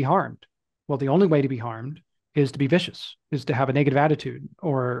can you be harmed? Well, the only way to be harmed is to be vicious, is to have a negative attitude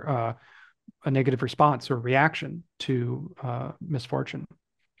or a negative response or reaction to misfortune.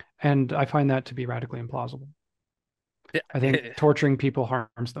 And I find that to be radically implausible. I think Yeah, torturing people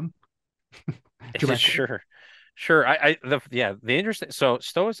harms them directly. sure, sure. The interesting. So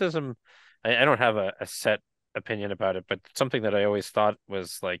Stoicism, I don't have a set opinion about it, but something that I always thought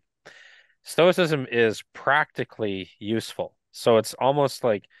was like Stoicism is practically useful. So it's almost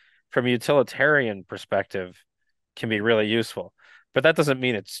like from a utilitarian perspective can be really useful. But that doesn't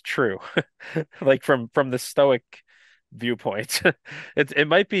mean it's true. Like from the Stoic viewpoint. It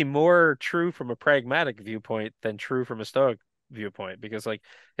might be more true from a pragmatic viewpoint than true from a Stoic viewpoint because like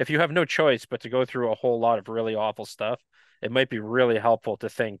if you have no choice but to go through a whole lot of really awful stuff, it might be really helpful to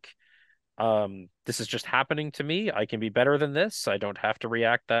think this is just happening to me. I can be better than this. I don't have to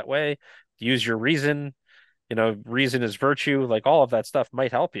react that way. Use your reason. You know, reason is virtue. Like all of that stuff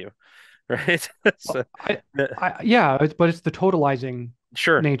might help you, right? Well, So, yeah, but it's the totalizing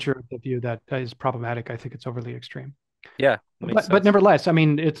sure. nature of the view that is problematic. I think it's overly extreme. Yeah, makes But sense. nevertheless, I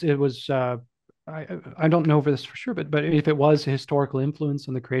mean, it was I don't know for this for sure, but if it was a historical influence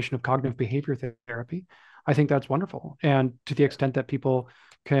on the creation of cognitive behavior therapy, I think that's wonderful. And to the extent that people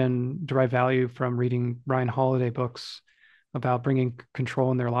can derive value from reading Ryan Holiday books about bringing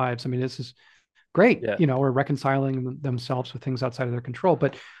control in their lives, I mean, this is great, Yeah. or reconciling themselves with things outside of their control.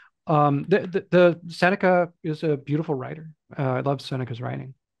 But the Seneca is a beautiful writer. I love Seneca's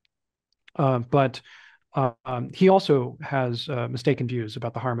writing, but he also has mistaken views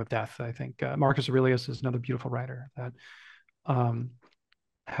about the harm of death. I think Marcus Aurelius is another beautiful writer that um,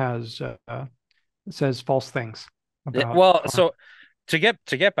 has says false things Yeah, about well, harm. so to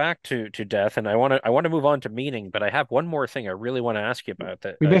get back to death, and I want to move on to meaning, but I have one more thing I really want to ask you about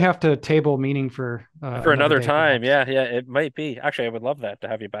that We may have to table meaning for for another another day, time. perhaps. Yeah, yeah, it might be. Actually, I would love that to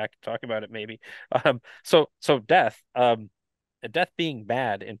have you back to talk about it maybe. So death, death being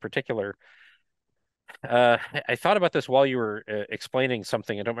bad in particular. I thought about this while you were explaining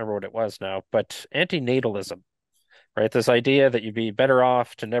something. I don't remember what it was now, but antinatalism, right? This idea that you'd be better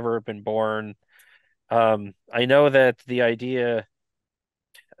off to never have been born. I know that the idea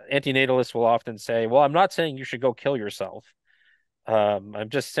antinatalists will often say, well, I'm not saying you should go kill yourself. I'm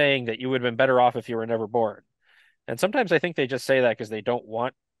just saying that you would have been better off if you were never born. And sometimes I think they just say that because they don't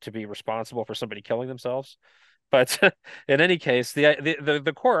want to be responsible for somebody killing themselves. But in any case,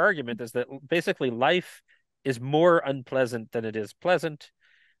 the core argument is that basically life is more unpleasant than it is pleasant,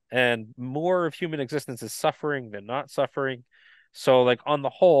 and more of human existence is suffering than not suffering. So, like on the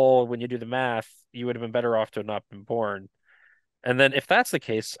whole, when you do the math, you would have been better off to have not been born. And then, if that's the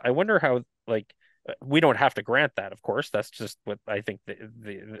case, I wonder how like we don't have to grant that, of course. That's just what I think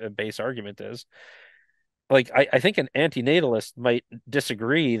the base argument is. Like, I think an antinatalist might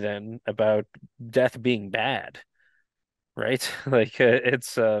disagree then about death being bad, right? Like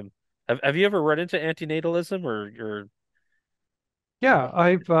it's have you ever run into antinatalism or Yeah,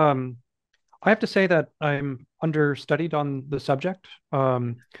 I have to say that I'm understudied on the subject.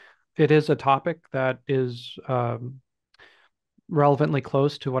 It is a topic that is relevantly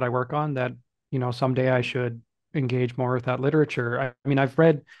close to what I work on that, someday I should engage more with that literature. I mean, I've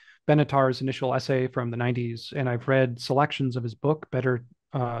read Benatar's initial essay from the 90s, and I've read selections of his book, Better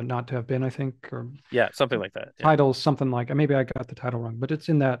Not to Have Been, I think, or yeah, something like that. Yeah. titles, something like, maybe I got the title wrong, but it's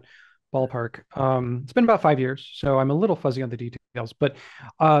in that ballpark. It's been about 5 years, so I'm a little fuzzy on the details. But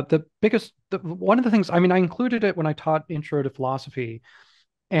one of the things, I mean, I included it when I taught Intro to Philosophy,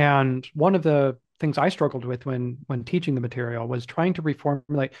 and one of the things I struggled with when teaching the material was trying to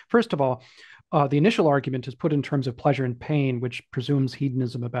reformulate. First of all, the initial argument is put in terms of pleasure and pain, which presumes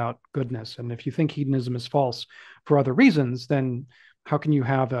hedonism about goodness. And if you think hedonism is false for other reasons, then how can you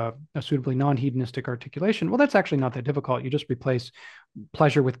have a suitably non-hedonistic articulation? Well, that's actually not that difficult. You just replace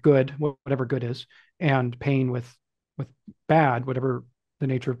pleasure with good, whatever good is, and pain with bad, whatever the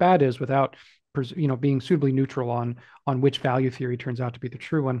nature of bad is, without being suitably neutral on which value theory turns out to be the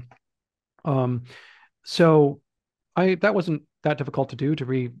true one. Um, so I that wasn't that difficult to do,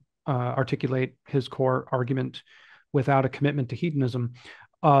 to articulate his core argument without a commitment to hedonism.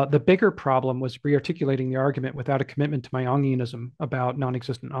 The bigger problem was rearticulating the argument without a commitment to my Jungianism about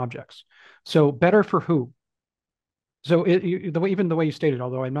non-existent objects. So better for who? So even the way you stated,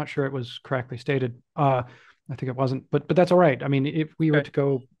 although I'm not sure it was correctly stated, I think it wasn't, but that's all right. I mean, if we were Okay. to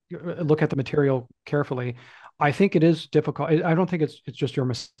go look at the material carefully, I think it is difficult. I don't think it's just your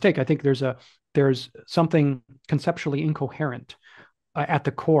mistake. I think there's something conceptually incoherent at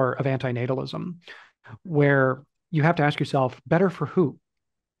the core of antinatalism, where you have to ask yourself, better for who?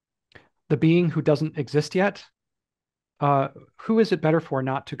 The being who doesn't exist yet? Uh, who is it better for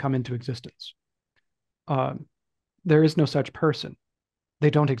not to come into existence? Uh, there is no such person.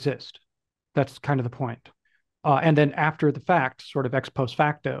 They don't exist. That's kind of the point. And then after the fact, sort of ex post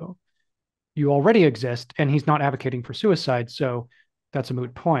facto, you already exist, and he's not advocating for suicide, so that's a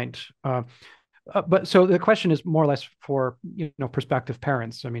moot point. But so the question is more or less for prospective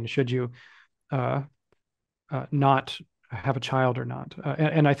parents. I mean, should you uh, not have a child or not?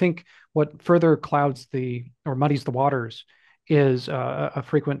 And I think what further clouds or muddies the waters is a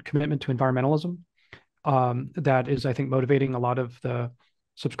frequent commitment to environmentalism that is, I think, motivating a lot of the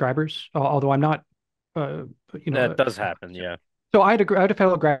subscribers. Although I'm not, uh, you know, That does happen, yeah. so I had a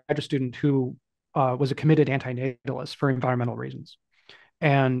fellow graduate student who was a committed antinatalist for environmental reasons,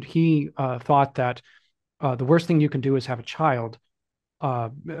 and he thought that the worst thing you can do is have a child uh,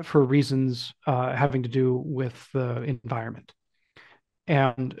 for reasons having to do with the environment.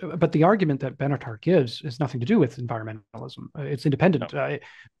 And but the argument that Benatar gives has nothing to do with environmentalism. It's No. independent.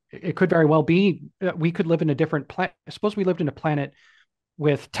 It could very well be we could live in a different planet. Suppose we lived in a planet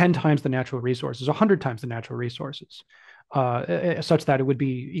with 10 times the natural resources, 100 times the natural resources, such that it would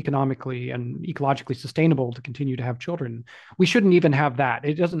be economically and ecologically sustainable to continue to have children. We shouldn't even have that.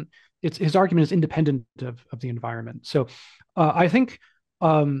 It doesn't, it's his argument is independent of the environment. So I think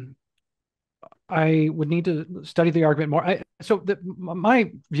um, I would need to study the argument more.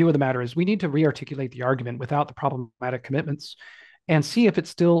 My view of the matter is we need to rearticulate the argument without the problematic commitments and see if it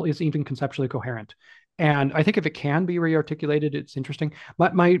still is even conceptually coherent. And I think if it can be rearticulated, it's interesting.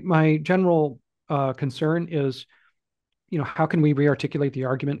 My general concern is, how can we rearticulate the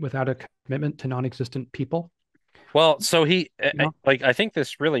argument without a commitment to non-existent people? Well, so he You know, like I think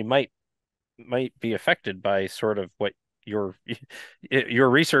this really might be affected by sort of what your your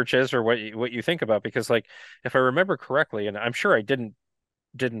research is or what you think about, because like if I remember correctly, and I'm sure I didn't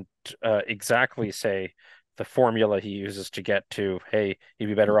exactly say the formula he uses to get to, hey, you'd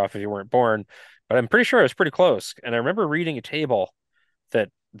be better off if you weren't born, but I'm pretty sure it was pretty close. And I remember reading a table that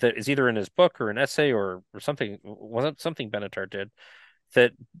is either in his book or an essay or something, wasn't something Benatar did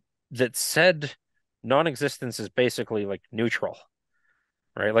that that said non-existence is basically like neutral,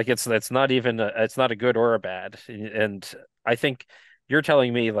 right? Like it's not even it's not a good or a bad. And I think you're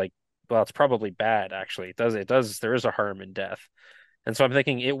telling me like, well, it's probably bad actually. It does there is a harm in death. And so I'm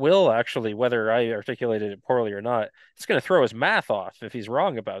thinking it will actually, whether I articulated it poorly or not, it's going to throw his math off if he's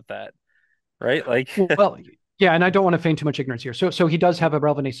wrong about that, right? Like, well, Yeah, and I don't want to feign too much ignorance here. So he does have a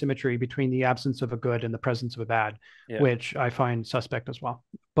relevant asymmetry between the absence of a good and the presence of a bad, Yeah. which I find suspect as well.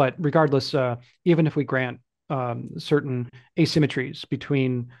 But regardless, even if we grant certain asymmetries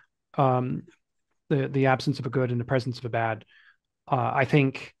between um, the absence of a good and the presence of a bad, I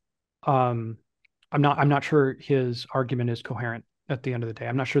think um, I'm not sure his argument is coherent at the end of the day.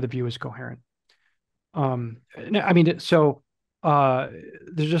 I'm not sure the view is coherent. I mean, so uh,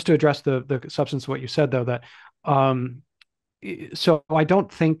 just to address the substance of what you said, though, that um, so I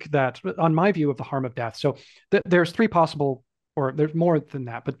don't think that on my view of the harm of death. So there's three possible, or there's more than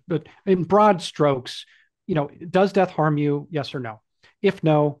that, but in broad strokes, does death harm you? Yes or no? If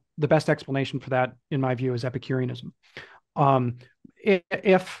no, the best explanation for that, in my view, is Epicureanism. Um,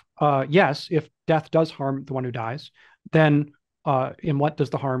 if yes, if death does harm the one who dies, then in what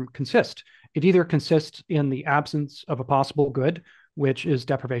does the harm consist? It either consists in the absence of a possible good, which is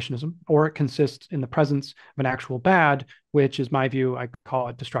deprivationism, or it consists in the presence of an actual bad, which is my view. I call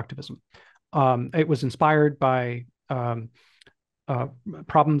it destructivism. It was inspired by uh,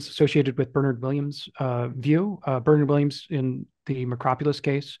 problems associated with Bernard Williams' view. Bernard Williams, in the Macropulis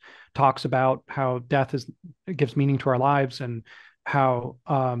case, talks about how death gives meaning to our lives, and how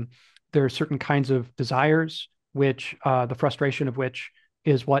there are certain kinds of desires, which the frustration of which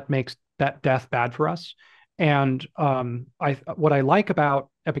is what makes that death bad for us. And what I like about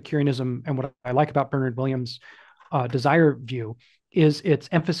Epicureanism and what I like about Bernard Williams' desire view is its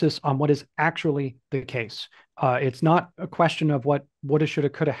emphasis on what is actually the case. It's not a question of what woulda, shoulda,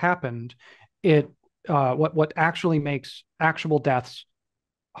 coulda happened. What actually makes actual deaths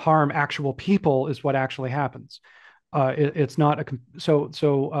harm actual people is what actually happens. It's not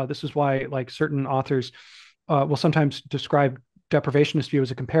a this is why like certain authors will sometimes describe deprivationist view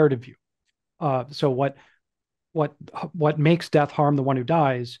as a comparative view. So what what makes death harm the one who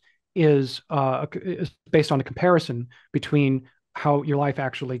dies is based on a comparison between how your life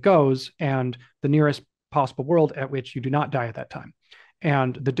actually goes and the nearest possible world at which you do not die at that time.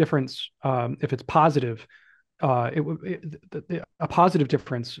 And the difference, if it's positive, a positive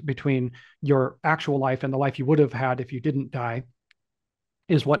difference between your actual life and the life you would have had if you didn't die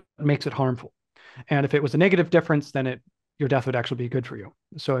is what makes it harmful. And if it was a negative difference, then your death would actually be good for you.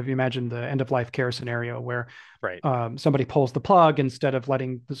 So if you imagine the end of life care scenario where Right. somebody pulls the plug instead of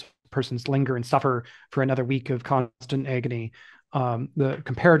letting this person's linger and suffer for another week of constant agony, the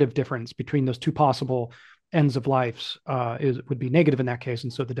comparative difference between those two possible ends of life would be negative in that case,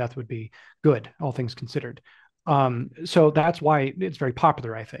 and so the death would be good, all things considered. So that's why it's very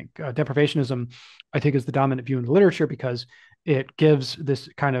popular, I think. Deprivationism, I think, is the dominant view in the literature because it gives this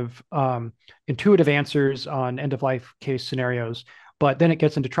kind of intuitive answers on end of life case scenarios, but then it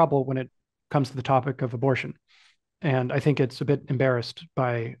gets into trouble when it comes to the topic of abortion. And I think it's a bit embarrassed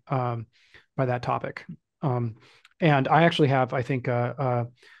by that topic. Um, and I actually have, I think, a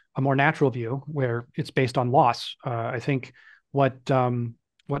more natural view where it's based on loss. I think what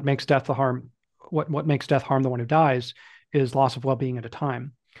makes death the harm, what makes death harm the one who dies, is loss of well-being at a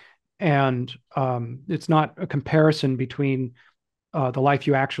time. And it's not a comparison between the life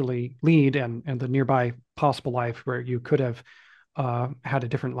you actually lead and the nearby possible life where you could have had a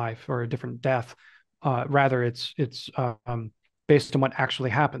different life or a different death. Rather, it's based on what actually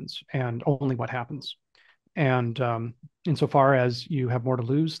happens and only what happens. And insofar as you have more to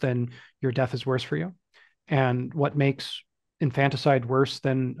lose, then your death is worse for you. And what makes infanticide worse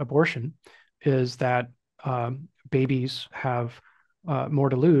than abortion is that babies have more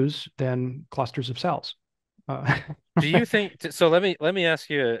to lose than clusters of cells. Uh, Do you think so? Let me ask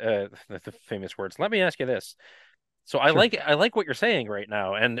you the famous words. Let me ask you this. So sure. I like what you're saying right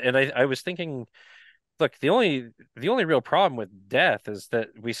now, and I was thinking, look, the only real problem with death is that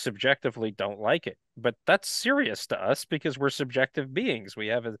we subjectively don't like it. But that's serious to us because we're subjective beings. We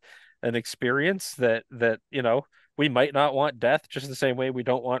have an experience that we might not want death just the same way we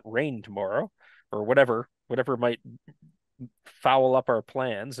don't want rain tomorrow or whatever might foul up our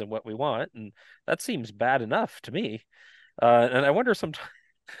plans and what we want, and that seems bad enough to me. And I wonder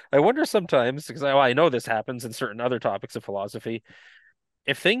sometimes because I know this happens in certain other topics of philosophy.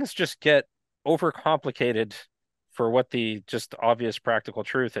 If things just get overcomplicated for what the just obvious practical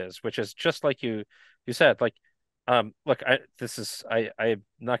truth is, which is just like you said, like look, I'm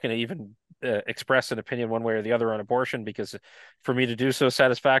not going to even express an opinion one way or the other on abortion because for me to do so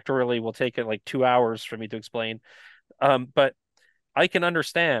satisfactorily will take it like 2 hours for me to explain. But I can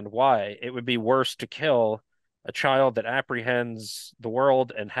understand why it would be worse to kill a child that apprehends the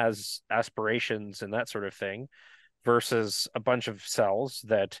world and has aspirations and that sort of thing versus a bunch of cells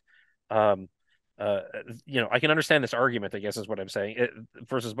that um, I can understand this argument, I guess is what I'm saying,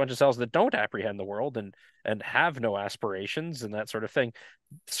 versus a bunch of cells that don't apprehend the world and have no aspirations and that sort of thing.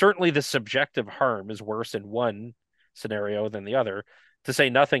 Certainly, the subjective harm is worse in one scenario than the other, to say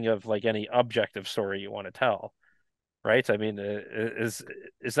nothing of like any objective story you want to tell, right? I mean, is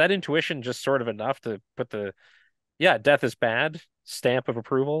that intuition just sort of enough to put the yeah, death is bad stamp of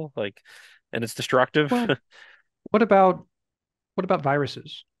approval, like, and it's destructive? Well, what about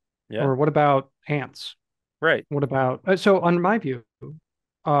viruses? Yeah, Or what about ants? right. What about so on my view,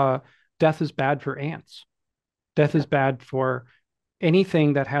 uh, death is bad for ants. Death Yeah, is bad for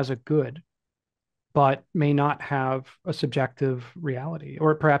anything that has a good, but may not have a subjective reality,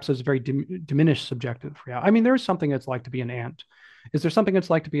 or perhaps has a very diminished subjective reality. I mean, there's something it's like to be an ant. Is there something it's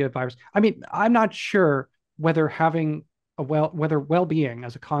like to be a virus? I mean, I'm not sure whether having whether well-being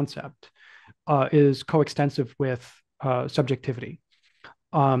as a concept is coextensive with subjectivity.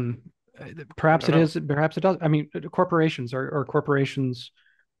 Um, I Perhaps don't it know. is, perhaps it does. I mean, corporations are corporations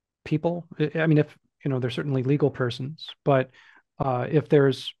people. I mean, if they're certainly legal persons, but if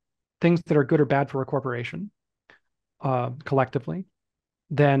there's things that are good or bad for a corporation collectively,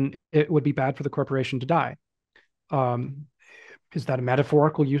 then it would be bad for the corporation to die. Um, is that a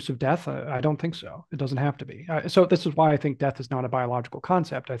metaphorical use of death? I don't think so. It doesn't have to be. So this is why I think death is not a biological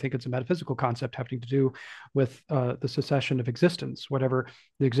concept. I think it's a metaphysical concept having to do with the cessation of existence, whatever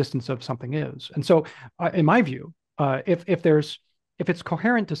the existence of something is. And so, in my view, if it's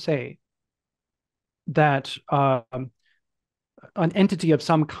coherent to say that an entity of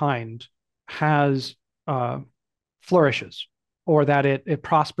some kind has flourishes, or that it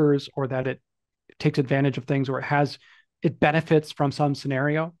prospers, or that it takes advantage of things, or it benefits from some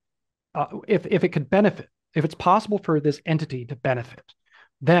scenario. If it could benefit, if it's possible for this entity to benefit,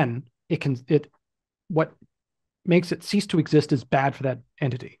 then it what makes it cease to exist is bad for that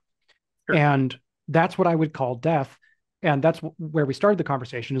entity. Sure. And that's what I would call death. And that's where we started the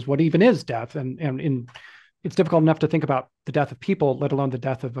conversation, is what even is death. It's difficult enough to think about the death of people, let alone the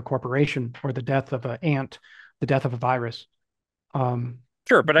death of a corporation, or the death of an ant, the death of a virus. Um,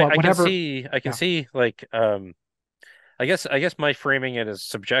 Sure, but but whatever, I can yeah. see like I guess my framing it as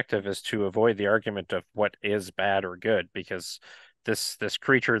subjective is to avoid the argument of what is bad or good, because this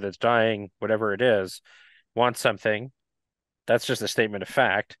creature that's dying, whatever it is, wants something. That's just a statement of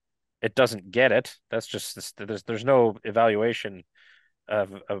fact. It doesn't get it. That's just there's no evaluation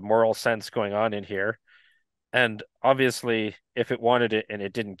of moral sense going on in here. And obviously, if it wanted it and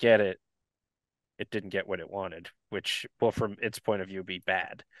it didn't get it, it didn't get what it wanted, which will, from its point of view, be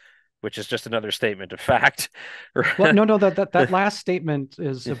bad, which is just another statement of fact. Well, no, that last statement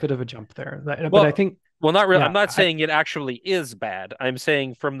is a bit of a jump there. But I Well, think, well, not really. I'm yeah, not saying it actually is bad. I'm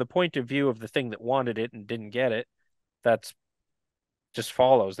saying from the point of view of the thing that wanted it and didn't get it, that's just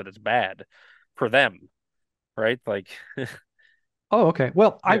follows that it's bad for them, right? Like, oh, okay.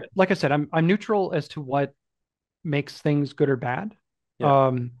 Well, yeah, like I said, I'm neutral as to what makes things good or bad. yeah.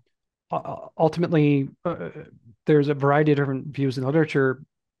 Um, Ultimately, there's a variety of different views in the literature.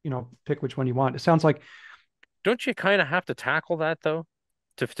 Pick which one you want. It sounds like Don't you kind of have to tackle that though,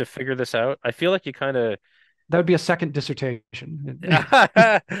 to figure this out? I feel like you kind of. that would be a second dissertation.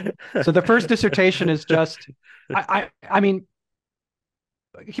 So the first dissertation is just, I mean,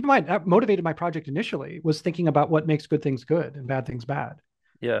 keep in mind, that motivated my project initially was thinking about what makes good things good and bad things bad.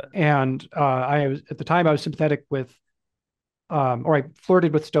 Yeah. And I was at the time I was sympathetic with, or I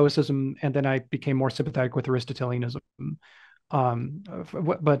flirted with Stoicism, and then I became more sympathetic with Aristotelianism. Um,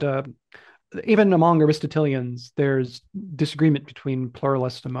 but even among Aristotelians, there's disagreement between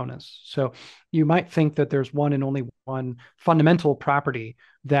pluralists and monists. So you might think that there's one and only one fundamental property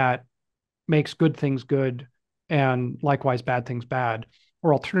that makes good things good and likewise bad things bad.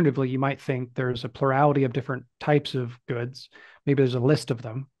 Or alternatively, you might think there's a plurality of different types of goods. Maybe there's a list of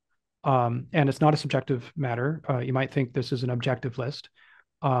them. And it's not a subjective matter. You might think this is an objective list.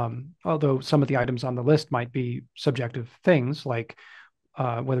 Although some of the items on the list might be subjective things, like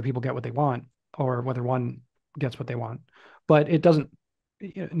whether people get what they want or whether one gets what they want. But it doesn't,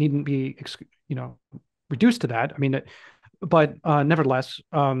 it needn't be, reduced to that. I mean, but nevertheless,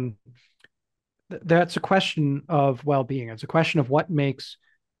 that's a question of well-being. It's a question of what makes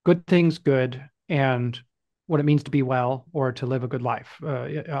good things good and what it means to be well or to live a good life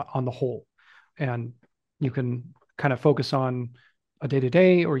on the whole. And you can kind of focus on a day to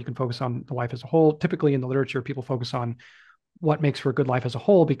day, or you can focus on the life as a whole. Typically, in the literature, people focus on what makes for a good life as a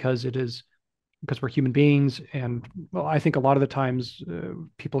whole because we're human beings. And well, I think a lot of the times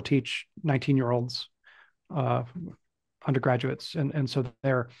people teach 19-year-olds, uh, undergraduates, and so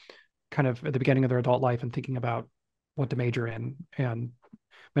they're kind of at the beginning of their adult life and thinking about what to major in. And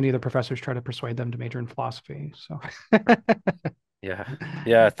many of the professors try to persuade them to major in philosophy. So Yeah.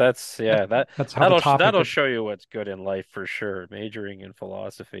 Yeah, that's that's yeah, that that's how the that'll topic that'll is. show you what's good in life for sure, majoring in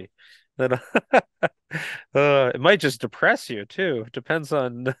philosophy. Then it might just depress you too. Depends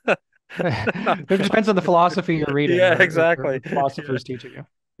on It depends on the philosophy you're reading Yeah, or exactly. the Yeah. philosophers teaching you.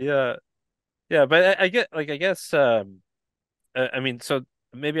 Yeah. Yeah, but I get like I guess I mean so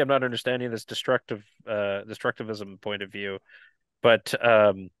maybe I'm not understanding this destructivism point of view, but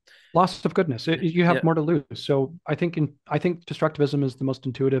Loss of goodness. You yeah, have more to lose. So I think destructivism is the most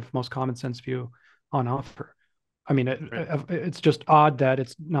intuitive, most common sense view on offer. I mean, right. it's just odd that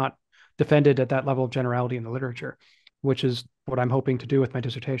it's not defended at that level of generality in the literature, which is what I'm hoping to do with my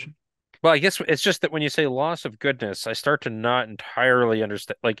dissertation. Well, I guess it's just that when you say loss of goodness, I start to not entirely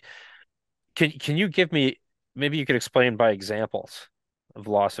understand. Like, can you give me maybe you could explain by examples of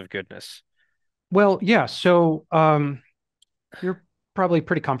loss of goodness? Well, yeah. So you're probably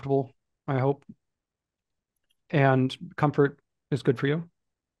pretty comfortable, I hope, and comfort is good for you.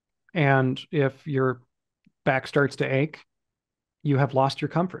 And if your back starts to ache, you have lost your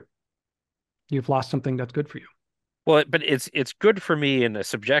comfort. You've lost something that's good for you. Well, but it's good for me in a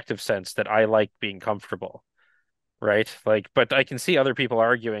subjective sense that I like being comfortable, right? Like, but I can see other people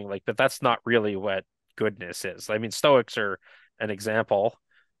arguing like, but that's not really what goodness is. I mean, Stoics are an example.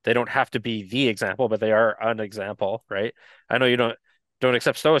 They don't have to be the example, but they are an example, right? I know you don't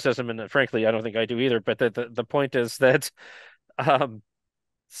accept Stoicism, and frankly, I don't think I do either. But the point is that um,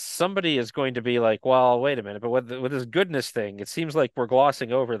 somebody is going to be like, well, wait a minute, but with this goodness thing, it seems like we're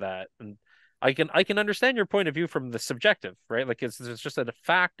glossing over that. And I can understand your point of view from the subjective, right? Like it's just a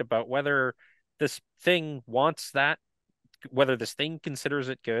fact about whether this thing wants that, whether this thing considers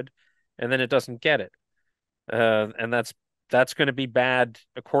it good, and then it doesn't get it. And that's going to be bad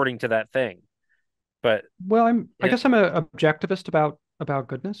according to that thing. But Well, I yeah, guess I'm a objectivist about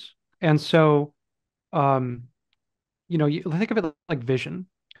goodness. And so um, you think of it like vision,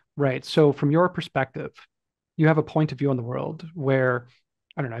 right? So from your perspective, you have a point of view on the world where,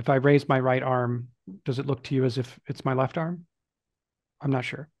 I don't know, if I raise my right arm, does it look to you as if it's my left arm? I'm not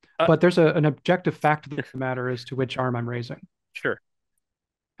sure. uh, But there's an objective fact of the matter as to which arm I'm raising. sure.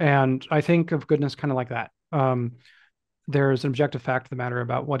 And I think of goodness kind of like that. There's an objective fact of the matter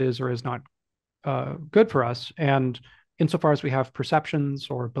about what is or is not good for us. And insofar as we have perceptions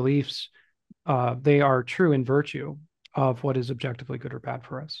or beliefs, they are true in virtue of what is objectively good or bad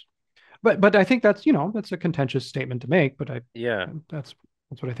for us. But I think that's a contentious statement to make. But Yeah, that's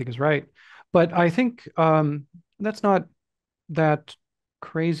what I think is right. But I think that's not that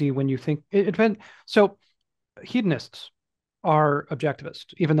crazy when you think it depends. So hedonists are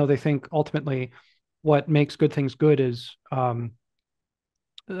objectivist, even though they think ultimately what makes good things good is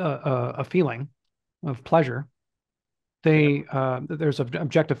a feeling of pleasure. yeah, There's an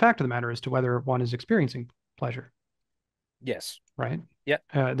objective fact of the matter as to whether one is experiencing pleasure, yes, right? yep,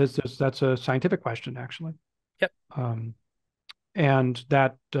 That's a scientific question, actually. yep. Um, and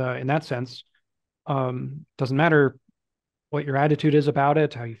that in that sense, doesn't matter what your attitude is about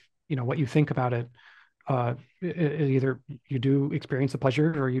it, how what you think about it. Either you do experience the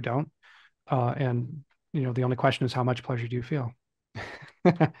pleasure or you don't. And the only question is how much pleasure do you feel?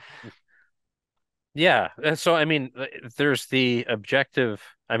 Yeah. So, I mean, there's the objective.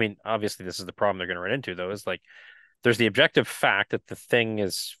 I mean, obviously, this is the problem they're going to run into, though, is like there's the objective fact that the thing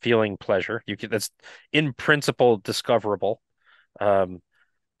is feeling pleasure. That's in principle discoverable. Um,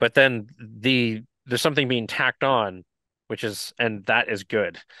 but then there's something being tacked on, and that is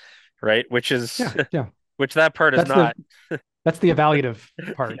good, right? Which is Yeah, yeah. which that part is That's the not. that's the evaluative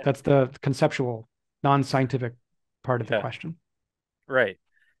part. Yeah. That's the conceptual, non-scientific part of the Yeah. question. Right.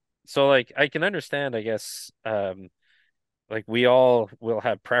 So, like, I can understand, I guess, like we all will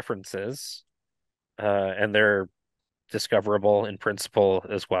have preferences, and they're discoverable in principle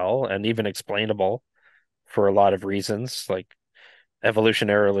as well, and even explainable for a lot of reasons, like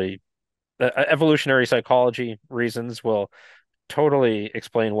evolutionarily, evolutionary psychology reasons will totally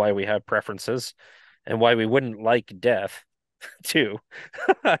explain why we have preferences and why we wouldn't like death too.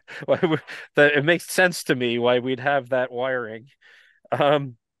 Why we, that it makes sense to me why we'd have that wiring,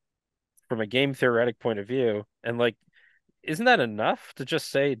 um, from a game theoretic point of view. And like, isn't that enough to just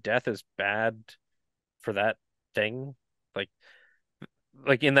say death is bad for that thing? Like,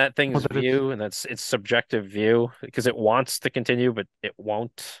 like in that Well, thing's that it's view, and that's its subjective view because it wants to continue, but it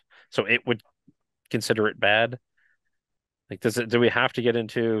won't. So it would consider it bad. Like, do we have to get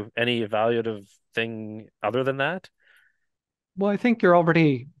into any evaluative thing other than that? well, I think you're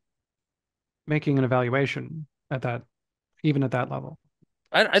already making an evaluation at that, even at that level.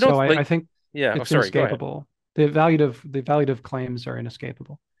 I don't So I like, think yeah. Oh, it's sorry. Go ahead. inescapable. the evaluative claims are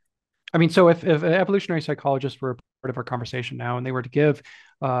inescapable. I mean, so if evolutionary psychologists were part of our conversation now and they were to give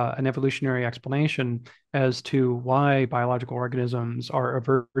an evolutionary explanation as to why biological organisms are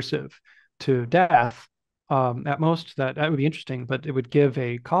aversive to death, at most that would be interesting, but it would give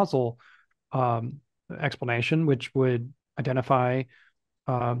a causal um, explanation, which would identify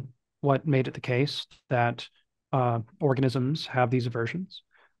um, what made it the case that organisms have these aversions.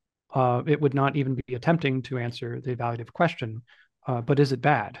 It would not even be attempting to answer the evaluative question, but is it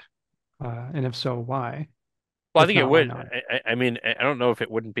bad? And if so, why? Well, I If think it not, why would. not? I mean, I don't know if it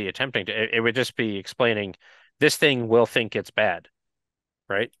wouldn't be attempting to. It would just be explaining this thing will think it's bad,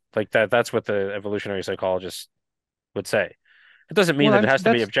 right? Like that. That's what the evolutionary psychologist would say. It doesn't mean Well, that it has to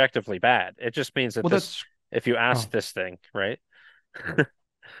be that's objectively bad. It just means that well, this, that's if you ask oh, this thing, right?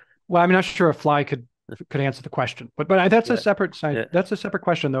 well, I'm not sure a fly could answer the question, but that's a Yeah, separate side. yeah, That's a separate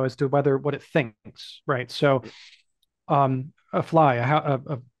question though, as to whether what it thinks, right? So, a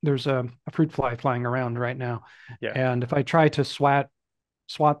fly, there's a fruit fly flying around right now, yeah, and if I try to swat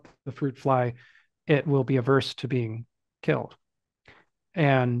the fruit fly, it will be averse to being killed.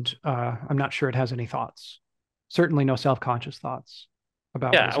 And I'm not sure it has any thoughts. Certainly no self-conscious thoughts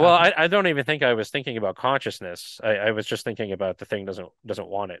about what yeah. is Well, happening. I don't even think I was thinking about consciousness. I was just thinking about the thing doesn't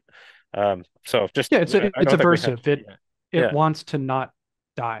want it. So just Yeah, it's I it's don't think we have. aversive. It Yeah, it yeah, wants to not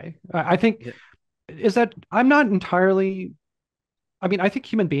die. I think yeah, is that I'm not entirely. I mean, I think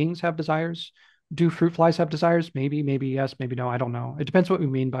human beings have desires. Do fruit flies have desires? Maybe yes, maybe no. I don't know. It depends what we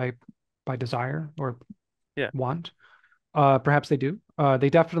mean by desire or yeah. want. Perhaps they do. They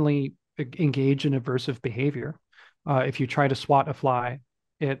definitely engage in aversive behavior. If you try to swat a fly,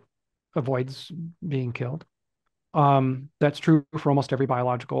 it avoids being killed. That's true for almost every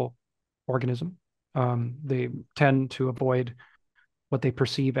biological organism. They tend to avoid what they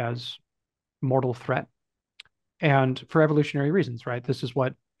perceive as mortal threat, and for evolutionary reasons, right? This is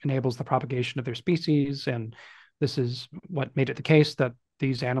what enables the propagation of their species, and this is what made it the case that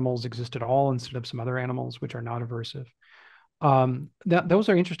these animals exist at all instead of some other animals which are not aversive. Those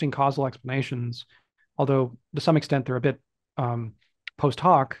are interesting causal explanations, although to some extent they're a bit post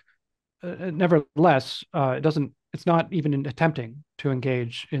hoc. Nevertheless, it doesn't. It's not even attempting to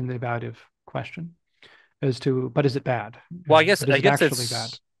engage in the evaluative question as to, but is it bad? Well, But I is it guess actually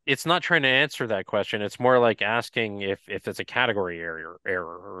bad? it's not trying to answer that question. It's more like asking if it's a category error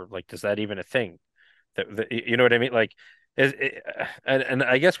or like does that even a thing? That you know what I mean? Like is it, and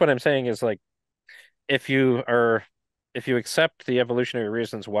I guess what I'm saying is like if you are if you accept the evolutionary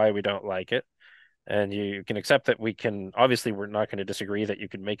reasons why we don't like it, and you can accept that we can obviously we're not going to disagree that you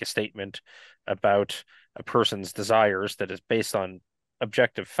can make a statement about a person's desires that is based on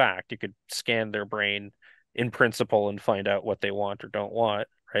objective fact. You could scan their brain in principle and find out what they want or don't want,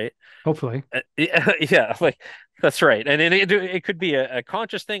 right? Hopefully. Yeah, yeah, like that's right. And it could be a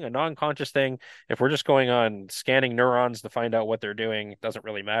conscious thing, a non-conscious thing. If we're just going on scanning neurons to find out what they're doing, it doesn't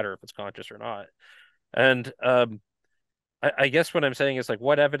really matter if it's conscious or not. And I guess what I'm saying is like,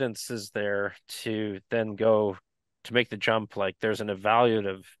 what evidence is there to then go to make the jump? Like, there's an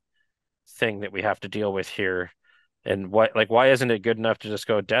evaluative thing that we have to deal with here, and why isn't it good enough to just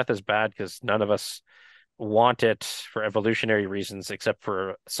go, death is bad because none of us want it for evolutionary reasons, except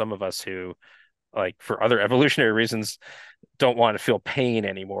for some of us who, like, for other evolutionary reasons, don't want to feel pain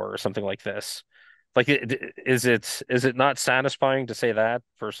anymore or something like this. Like, is it not satisfying to say that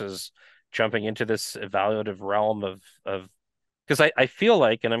versus jumping into this evaluative realm of because I feel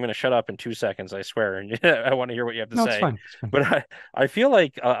like, and I'm going to shut up in 2 seconds, I swear, and I want to hear what you have to No, it's say. fine. It's fine. But I feel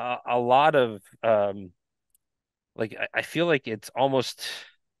like a lot of I feel like it's almost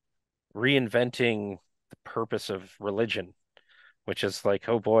reinventing the purpose of religion, which is like,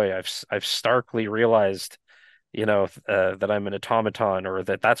 oh boy, I've starkly realized, that I'm an automaton or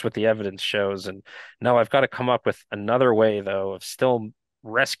that that's what the evidence shows, and now I've got to come up with another way though of still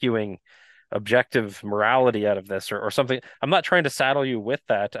rescuing objective morality out of this or something. I'm not trying to saddle you with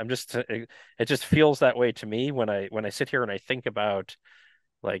that. It just feels that way to me when I sit here and I think about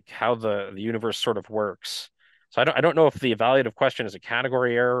like how the universe sort of works. So I don't know if the evaluative question is a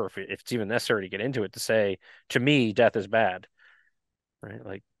category error or if it's even necessary to get into it to say to me death is bad, right?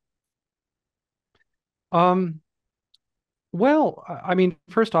 Like Um, well, I mean,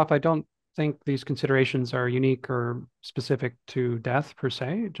 first off, I don't think these considerations are unique or specific to death per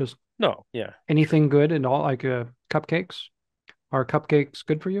se. Just no, yeah, true. anything good and all, like cupcakes. Are cupcakes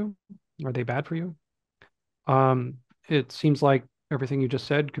good for you? Are they bad for you? Um, it seems like everything you just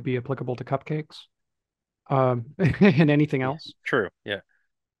said could be applicable to cupcakes. And anything Yeah, else. true. Yeah.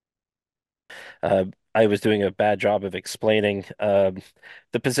 I was doing a bad job of explaining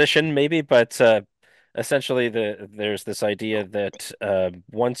the position, maybe, but essentially there's this idea that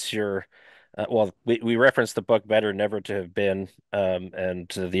once you're well, we referenced the book Better Never to Have Been, and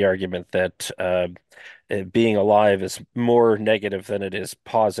the argument that being alive is more negative than it is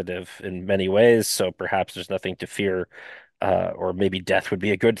positive in many ways. So perhaps there's nothing to fear, or maybe death would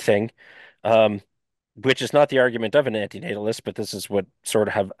be a good thing. Um, which is not the argument of an antinatalist, but this is what sort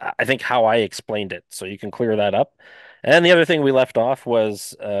of have I think how I explained it. So you can clear that up. And the other thing we left off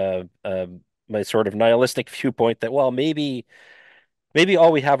was my sort of nihilistic viewpoint that, well, maybe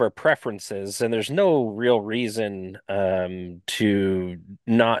all we have are preferences, and there's no real reason to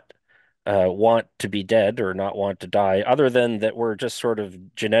not want to be dead or not want to die, other than that we're just sort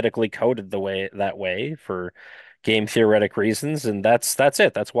of genetically coded the way that way for game theoretic reasons, and that's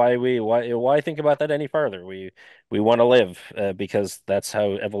it. That's why think about that any farther. We want to live because that's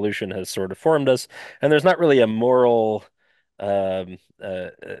how evolution has sort of formed us, and there's not really a moral um,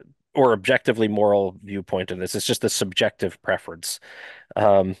 or objectively moral viewpoint of this. It's just a subjective preference.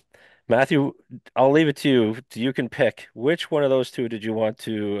 Um, Matthew, I'll leave it to you. You can pick which one of those two did you want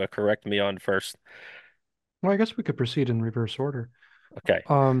to correct me on first? Well, I guess we could proceed in reverse order. Okay,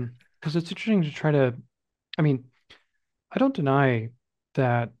 Because it's interesting to try to, I mean, I don't deny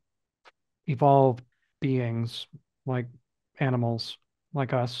that evolved beings like animals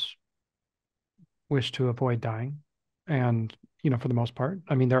like us wish to avoid dying. And, for the most part,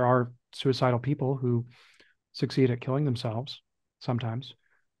 I mean, there are suicidal people who succeed at killing themselves sometimes,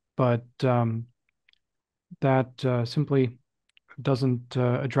 but that simply doesn't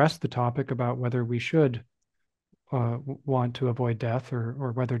address the topic about whether we should want to avoid death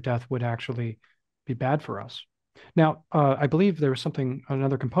or whether death would actually be bad for us. Now, I believe there was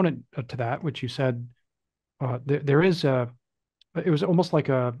another component to that, which you said there is it was almost like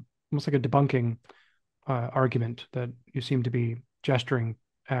a debunking argument that you seem to be gesturing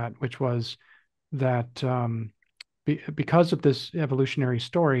at, which was that because of this evolutionary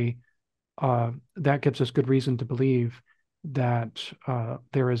story, that gives us good reason to believe that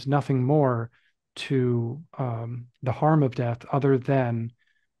there is nothing more to the harm of death other than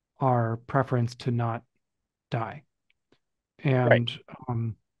our preference to not die. right.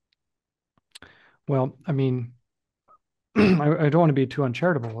 And well, I mean, I don't want to be too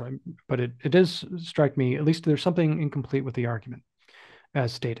uncharitable, but it does strike me, at least there's something incomplete with the argument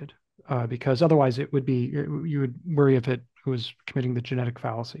as stated, because otherwise it would be, you would worry if it was committing the genetic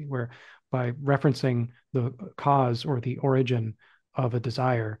fallacy, where by referencing the cause or the origin of a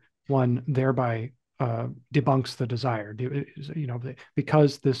desire, one thereby debunks the desire.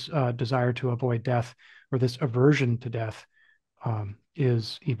 Because this desire to avoid death or this aversion to death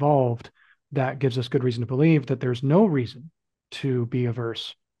is evolved, that gives us good reason to believe that there's no reason to be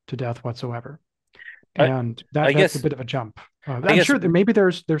averse to death whatsoever. I And I that's a guess bit of a jump. I I'm guess sure maybe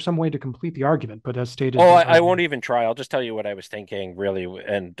there's some way to complete the argument, but as Oh, stated, I won't even try. I'll just tell you what I was thinking, really,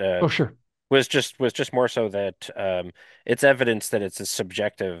 and oh sure. was just more so that it's evidence that it's a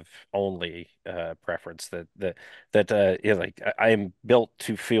subjective only preference that I am built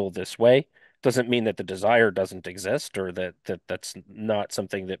to feel this way. Doesn't mean that the desire doesn't exist or that's not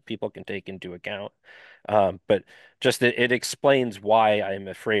something that people can take into account. But just that it explains why I'm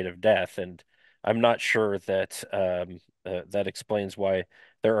afraid of death, and I'm not sure that that explains why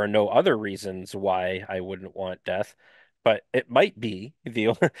there are no other reasons why I wouldn't want death, but it might be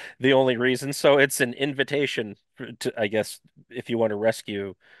the only reason. So it's an invitation to, I guess, if you want to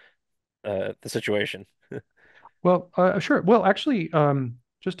rescue the situation. Well, sure. Well, actually,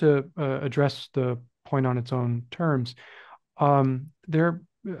 just to address the point on its own terms, there,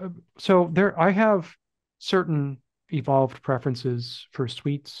 I have certain evolved preferences for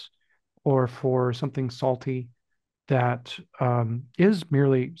sweets or for something salty that is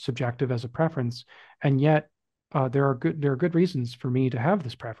merely subjective as a preference, and yet there are good reasons for me to have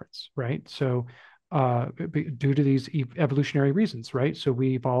this preference, right? So due to these evolutionary reasons, right? So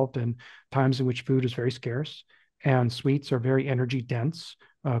we evolved in times in which food is very scarce and sweets are very energy dense,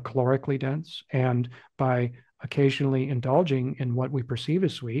 calorically dense, and by occasionally indulging in what we perceive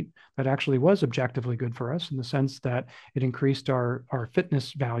as sweet, that actually was objectively good for us in the sense that it increased our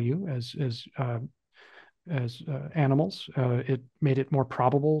fitness value as animals. It made it more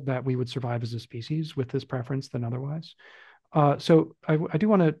probable that we would survive as a species with this preference than otherwise. So I do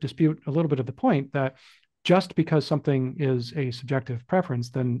want to dispute a little bit of the point that just because something is a subjective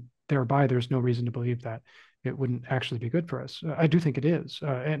preference, then thereby there's no reason to believe that it wouldn't actually be good for us. I do think it is,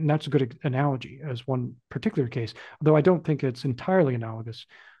 and that's a good analogy as one particular case, though I don't think it's entirely analogous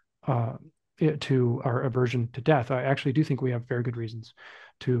uh, to our aversion to death. I actually do think we have very good reasons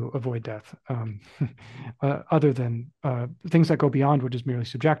to avoid death, other than things that go beyond what is merely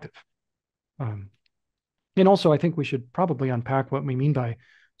subjective. Um, And also, I think we should probably unpack what we mean by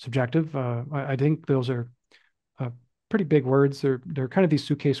subjective. I think those are uh, pretty big words. They're kind of these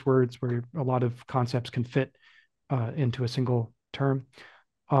suitcase words where a lot of concepts can fit into a single term.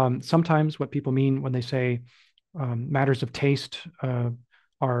 Sometimes what people mean when they say matters of taste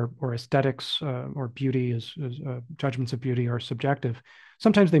are or aesthetics or beauty is judgments of beauty are subjective.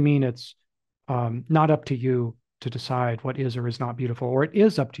 Sometimes they mean it's not up to you to decide what is or is not beautiful, or it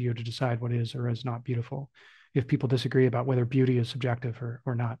is up to you to decide what is or is not beautiful if people disagree about whether beauty is subjective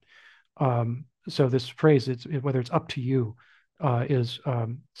or not. So this phrase, whether it's up to you, is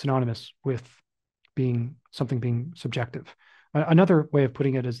synonymous with being something being subjective. Another way of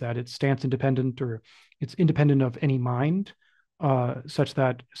putting it is that it's stance independent or it's independent of any mind, such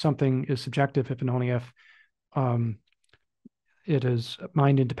that something is subjective if and only if um, it is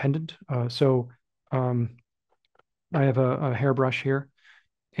mind independent. So um, I have a hairbrush here,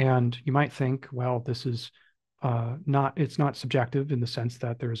 and you might think, well, this is it's not subjective in the sense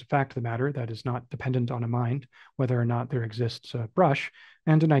that there is a fact of the matter that is not dependent on a mind, whether or not there exists a brush.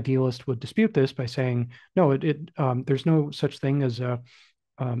 And an idealist would dispute this by saying, no, there's no such thing as a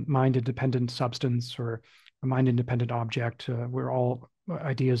mind independent substance or a mind independent object. We're all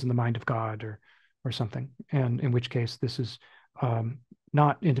ideas in the mind of God or something. And in which case, this is um,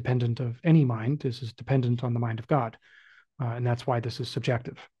 not independent of any mind. This is dependent on the mind of God. And that's why this is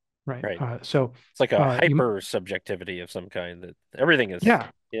subjective, right? Right. So It's like a you, hyper subjectivity of some kind that everything is. yeah.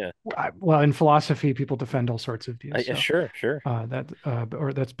 Yeah. Well, in philosophy, people defend all sorts of views. Yeah, So sure, sure.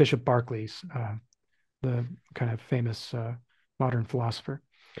 or that's Bishop Berkeley's, the kind of famous modern philosopher.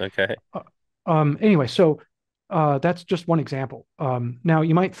 Okay. Uh, anyway, so that's just one example. Now,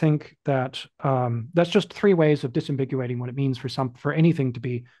 you might think that that's just three ways of disambiguating what it means for anything to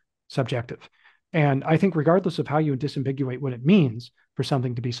be subjective. And I think regardless of how you disambiguate what it means for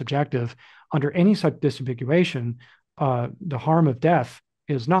something to be subjective, under any such disambiguation, the harm of death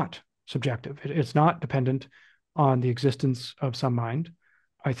is not subjective. It's not dependent on the existence of some mind.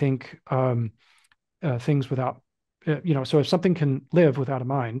 I think things without, so if something can live without a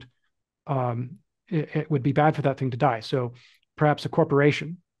mind, um, it would be bad for that thing to die. So perhaps a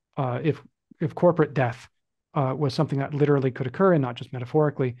corporation, if corporate death was something that literally could occur and not just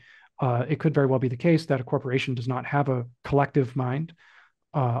metaphorically, it could very well be the case that a corporation does not have a collective mind,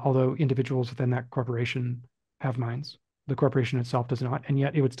 although individuals within that corporation have minds. The corporation itself does not, and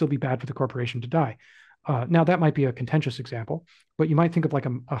yet it would still be bad for the corporation to die. Now that might be a contentious example, but you might think of like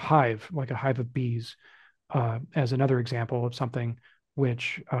a hive, like a hive of bees, as another example of something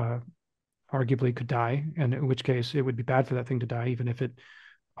which arguably could die, and in which case it would be bad for that thing to die, even if it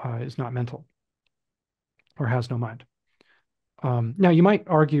is not mental or has no mind. Now, you might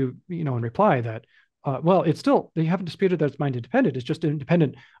argue, in reply that, well, it's still, they haven't disputed that it's mind independent. It's just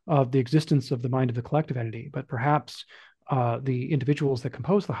independent of the existence of the mind of the collective entity. But perhaps the individuals that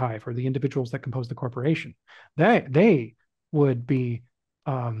compose the hive or the individuals that compose the corporation, they would be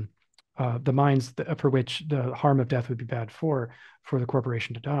the minds for which the harm of death would be bad for the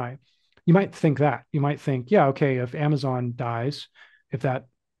corporation to die. You might think that. You might think, yeah, okay, if Amazon dies, if that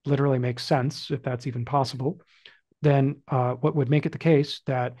literally makes sense, if that's even possible, then what would make it the case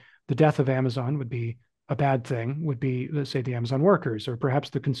that the death of Amazon would be a bad thing would be, let's say, the Amazon workers or perhaps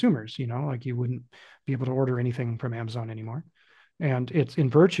the consumers, like you wouldn't be able to order anything from Amazon anymore. And it's in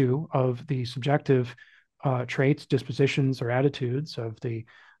virtue of the subjective traits, dispositions, or attitudes of the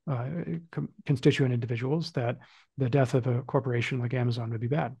constituent individuals that the death of a corporation like Amazon would be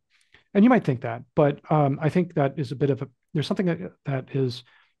bad. And you might think that, but I think that is there's something that is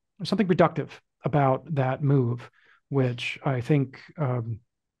something reductive about that move, which I think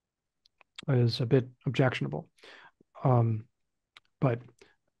is a bit objectionable. Um, but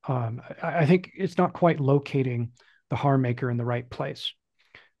I think it's not quite locating the harm maker in the right place.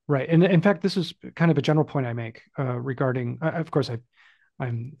 Right. And in fact, this is kind of a general point I make regarding, of course,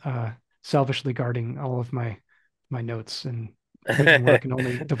 I'm selfishly guarding all of my notes and written work and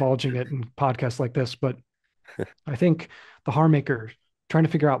only divulging it in podcasts like this. But I think the harm maker, trying to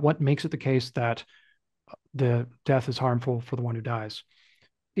figure out what makes it the case that the death is harmful for the one who dies,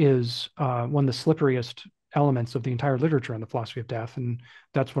 is one of the slipperiest elements of the entire literature on the philosophy of death. And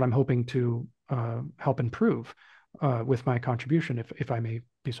that's what I'm hoping to help improve with my contribution, if I may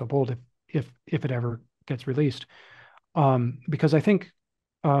be so bold, if it ever gets released. Because I think,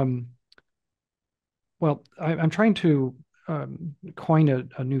 I'm trying to coin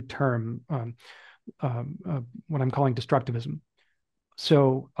a new term, what I'm calling destructivism.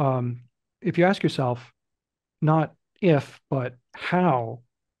 So if you ask yourself, not if, but how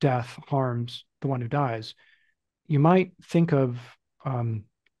death harms the one who dies, you might think of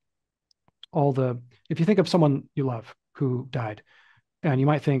all the, if you think of someone you love who died, and you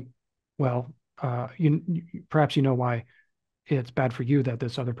might think, well, perhaps you know why it's bad for you that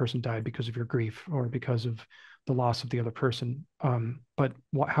this other person died because of your grief or because of the loss of the other person. But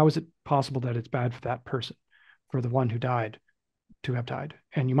how is it possible that it's bad for that person, for the one who died, to have died?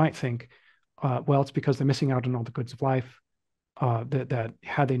 And you might think, well, it's because they're missing out on all the goods of life. That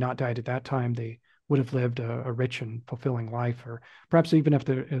had they not died at that time, they would have lived a rich and fulfilling life, or perhaps even if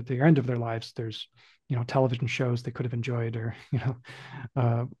they're at the end of their lives, there's television shows they could have enjoyed, or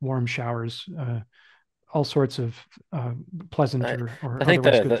warm showers, all sorts of pleasant I or I think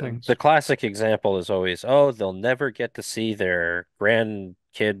otherwise good the things. classic example is always, oh, they'll never get to see their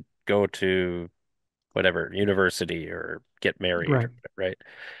grandkid go to whatever university or get married, Right, or whatever, right?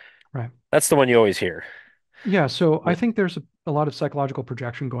 right. That's the one you always hear. Yeah, so I think there's a lot of psychological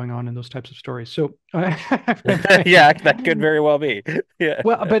projection going on in those types of stories. So Yeah, that could very well be. Yeah.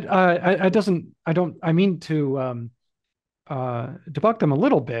 well, but I mean to debunk them a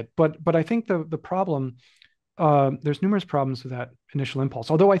little bit, but I think the problem, there's numerous problems with that initial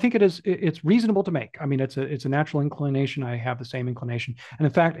impulse. Although I think it's reasonable to make. I mean, it's a natural inclination. I have the same inclination, and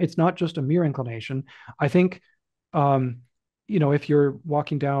in fact, it's not just a mere inclination. I think, um, if you're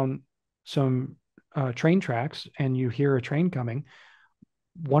walking down some train tracks and you hear a train coming,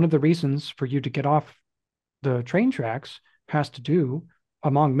 one of the reasons for you to get off the train tracks has to do,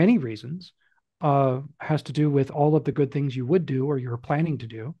 among many reasons, has to do with all of the good things you would do or you're planning to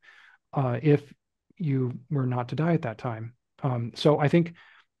do if you were not to die at that time. So I think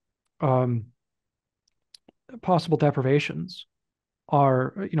um, possible deprivations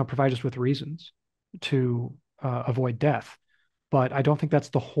provide us with reasons to avoid death, but I don't think that's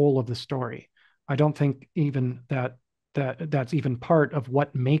the whole of the story. I don't think even that's even part of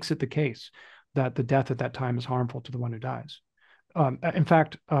what makes it the case that the death at that time is harmful to the one who dies. In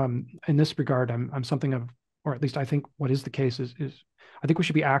fact, in this regard, I'm something of, or at least I think what is the case is I think we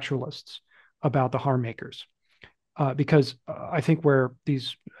should be actualists about the harm makers, because I think where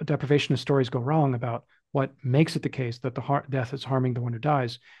these deprivationist stories go wrong about what makes it the case that the death is harming the one who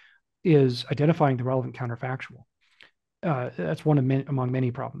dies is identifying the relevant counterfactual. That's one among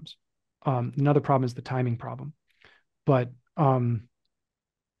many problems. Another problem is the timing problem, but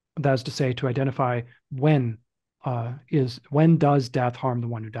that is to say, to identify when does death harm the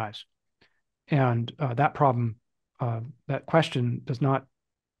one who dies, and that problem, that question does not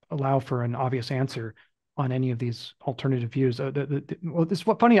allow for an obvious answer on any of these alternative views. Well, it's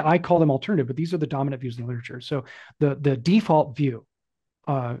funny, I call them alternative, but these are the dominant views in the literature. So the default view,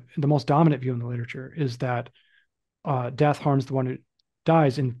 the most dominant view in the literature, is that death harms the one who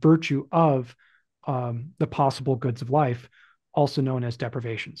dies in virtue of the possible goods of life, also known as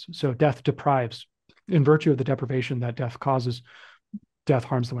deprivations. So death deprives, in virtue of the deprivation that death causes, death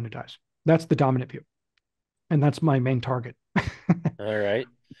harms the one who dies. That's the dominant view, and that's my main target. All right.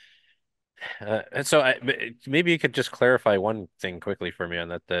 And so maybe you could just clarify one thing quickly for me on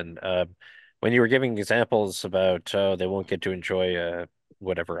that then. When you were giving examples about they won't get to enjoy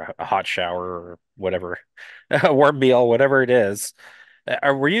whatever a hot shower or whatever, a warm meal, whatever it is.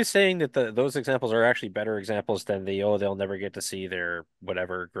 Were you saying that those examples are actually better examples than they'll never get to see their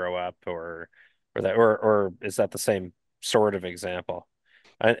whatever grow up, or is that the same sort of example?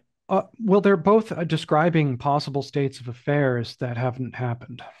 I, Well, they're both describing possible states of affairs that haven't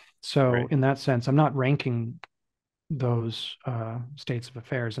happened. So, right. in that sense, I'm not ranking those states of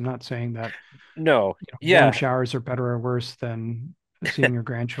affairs. I'm not saying that No. warm Yeah. showers are better or worse than seeing your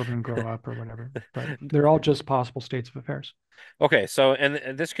grandchildren grow up or whatever. But they're all just possible states of affairs. Okay, so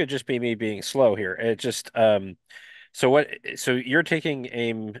and this could just be me being slow here. It just so what so you're taking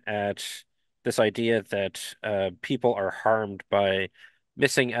aim at this idea that people are harmed by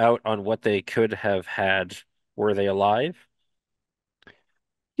missing out on what they could have had were they alive?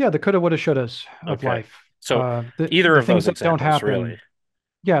 Yeah, the coulda, woulda, shouldas of Okay. life. So either The of things those that don't examples, really. happen.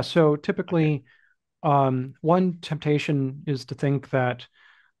 Yeah, so Okay. typically, one temptation is to think that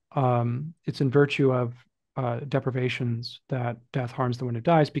it's in virtue of deprivations that death harms the one who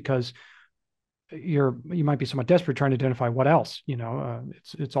dies, because you might be somewhat desperate trying to identify what else.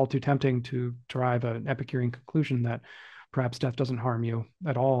 It's all too tempting to derive an Epicurean conclusion that perhaps death doesn't harm you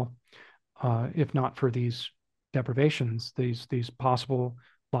at all, if not for these deprivations, these possible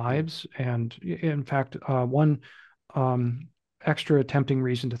Hmm. lives. And in fact, one extra tempting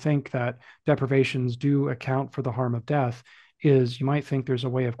reason to think that deprivations do account for the harm of death is you might think there's a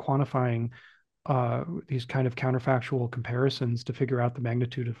way of quantifying these kind of counterfactual comparisons to figure out the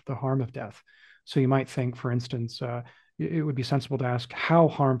magnitude of the harm of death. So you might think, for instance, it would be sensible to ask how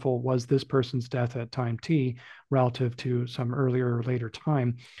harmful was this person's death at time t relative to some earlier or later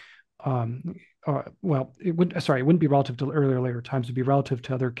time. um, well, it wouldn't be relative to earlier or later times. It'd be relative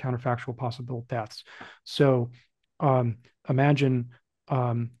to other counterfactual possible deaths. So, um, imagine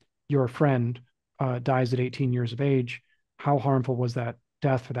um, your friend dies at 18 years of age. How harmful was that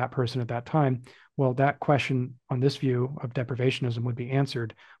death for that person at that time? Well, that question on this view of deprivationism would be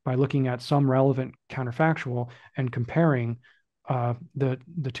answered by looking at some relevant counterfactual and comparing the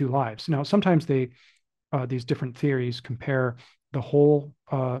two lives. Now, sometimes these different theories compare the whole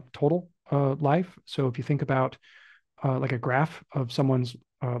total life. So if you think about like a graph of someone's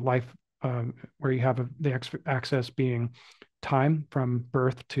life, where you have the axis being time from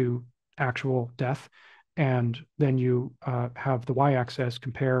birth to actual death, and then you have the y-axis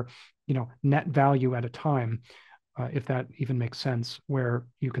compare, net value at a time, if that even makes sense, where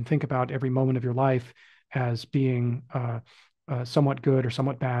you can think about every moment of your life as being somewhat good or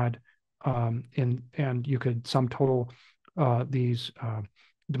somewhat bad, and you could sum total these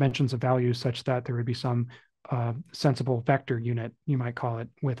dimensions of values such that there would be some sensible vector unit, you might call it,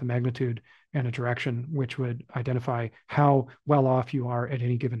 with a magnitude and a direction, which would identify how well off you are at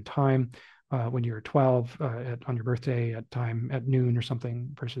any given time. When you're 12, on your birthday at noon or something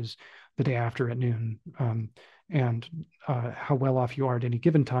versus the day after at noon. And how well off you are at any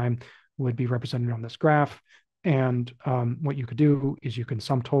given time would be represented on this graph. And what you could do is you can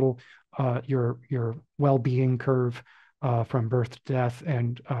sum total your well-being curve from birth to death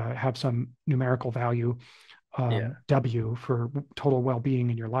and have some numerical value, Yeah. W, for total well-being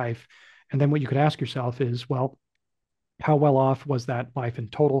in your life. And then what you could ask yourself is, well, how well off was that life in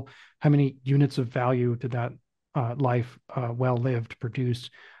total? How many units of value did that life well lived produce?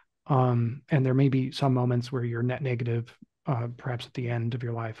 And there may be some moments where you're net negative, perhaps at the end of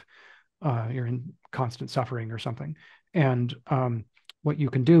your life, you're in constant suffering or something. And what you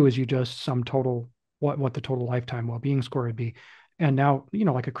can do is you just sum total what the total lifetime well-being score would be. And now,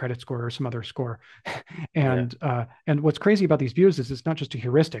 like a credit score or some other score. Yeah. And what's crazy about these views is it's not just a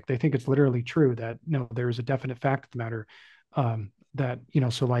heuristic. They think it's literally true that no, there is a definite fact of the matter, that,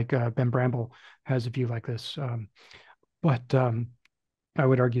 so like Ben Bramble has a view like this. But I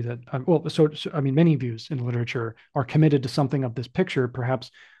would argue that, I mean, many views in literature are committed to something of this picture,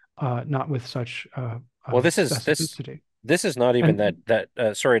 perhaps not with such Well, specificity. this is not even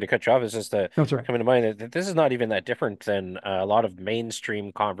And sorry to cut you off. It's just no, sorry. coming to mind that this is not even that different than a lot of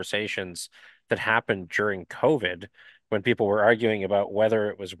mainstream conversations that happened during COVID when people were arguing about whether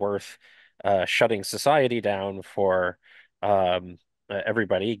it was worth shutting society down for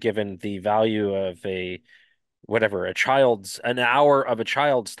everybody, given the value of an hour of a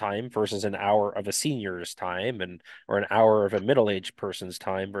child's time versus an hour of a senior's time, and or an hour of a middle-aged person's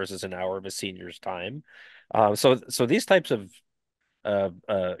time versus an hour of a senior's time. So these types of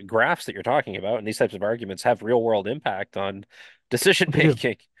graphs that you're talking about and these types of arguments have real world impact on decision They do.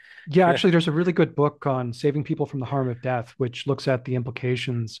 making. Yeah, Yeah. actually, there's a really good book on saving people from the harm of death, which looks at the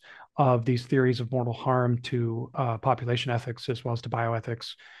implications of these theories of mortal harm to population ethics as well as to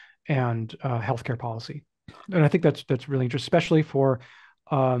bioethics and healthcare policy. And I think that's really interesting, especially for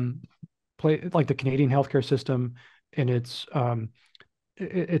um, like the Canadian healthcare system, and it's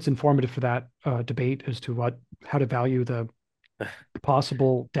informative for that debate as to how to value the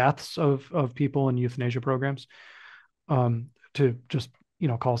possible deaths of people in euthanasia programs. To just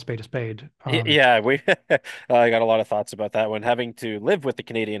call a spade a spade. Yeah, we I got a lot of thoughts about that one, having to live with the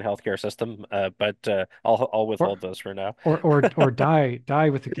Canadian healthcare system, but I'll or withhold those for now. or die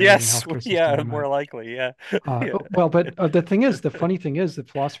with the Canadian Yes, healthcare yeah, system. more likely, yeah. Yeah. Well, but the funny thing is that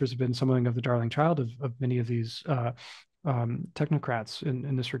philosophers have been something of the darling child of many of these technocrats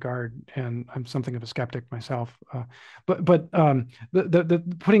in this regard, and I'm something of a skeptic myself. But the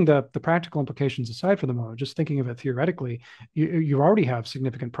putting the practical implications aside for the moment, just thinking of it theoretically, you already have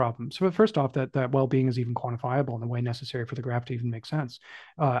significant problems. So first off, that well-being is even quantifiable in the way necessary for the graph to even make sense.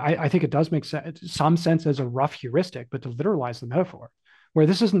 I think it does make some sense as a rough heuristic, but to literalize the metaphor, where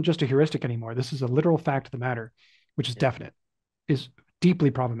this isn't just a heuristic anymore, this is a literal fact of the matter, which is Yeah. definite, is deeply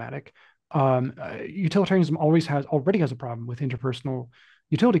problematic. Utilitarianism already has a problem with interpersonal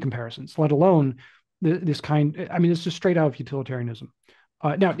utility comparisons, let alone this kind. I mean, it's just straight out of utilitarianism.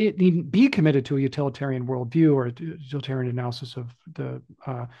 Now, it needn't be committed to a utilitarian worldview or a utilitarian analysis of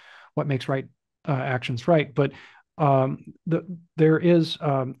what makes right actions right, but there is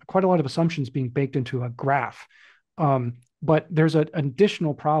quite a lot of assumptions being baked into a graph. But there's an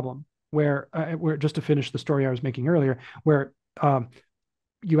additional problem where just to finish the story I was making earlier, where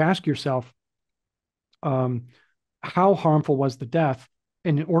you ask yourself, um, how harmful was the death?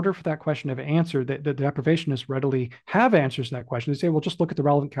 And in order for that question to have an answer, the deprivationists readily have answers to that question. They say, well, just look at the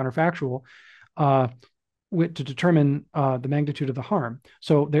relevant counterfactual. Uh, to determine the magnitude of the harm.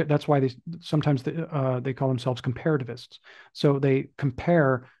 So that's why sometimes they call themselves comparativists. So they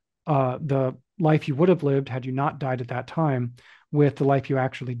compare the life you would have lived had you not died at that time with the life you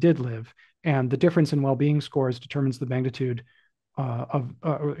actually did live. And the difference in well-being scores determines the magnitude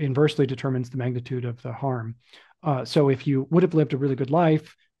inversely determines the magnitude of the harm. So if you would have lived a really good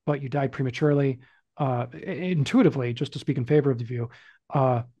life, but you died prematurely, intuitively, just to speak in favor of the view,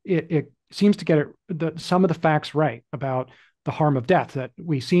 it seems to get some of the facts right about the harm of death. That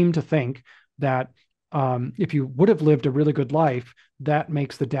we seem to think that if you would have lived a really good life, that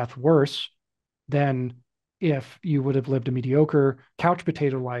makes the death worse than if you would have lived a mediocre couch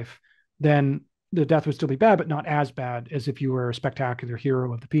potato life. Then the death would still be bad, but not as bad as if you were a spectacular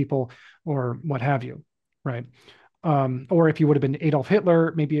hero of the people or what have you, right? Or if you would have been Adolf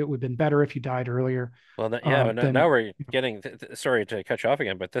Hitler, maybe it would have been better if you died earlier. Well, yeah, now Then we're getting, sorry to cut you off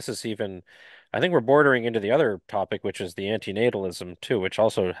again, but this is even, I think we're bordering into the other topic, which is the antinatalism too, which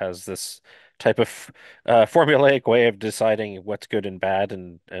also has this type of formulaic way of deciding what's good and bad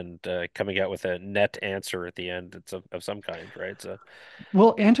and coming out with a net answer at the end. It's of some kind, right? So,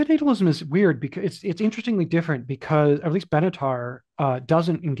 Well, antinatalism is weird because it's interestingly different because at least Benatar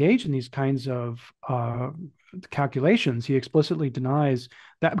doesn't engage in these kinds of calculations. He explicitly denies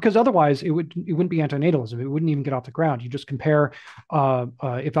that because otherwise it wouldn't be antinatalism. It wouldn't even get off the ground. You just compare.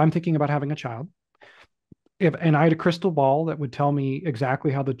 If I'm thinking about having a child, if and I had a crystal ball that would tell me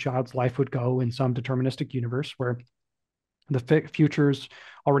exactly how the child's life would go in some deterministic universe where the future's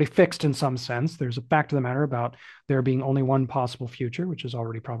already fixed in some sense. There's a fact of the matter about there being only one possible future, which is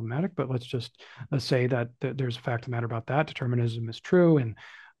already problematic. But let's just say that there's a fact of the matter about that. Determinism is true, and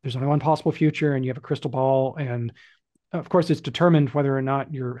there's only one possible future, and you have a crystal ball, and of course, it's determined whether or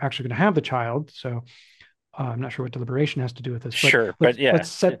not you're actually going to have the child. So I'm not sure what deliberation has to do with this, but sure, but yeah,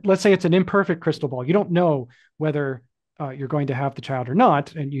 let's say it's an imperfect crystal ball. You don't know whether you're going to have the child or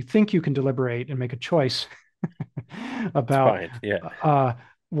not, and you think you can deliberate and make a choice it's about fine. Yeah, uh,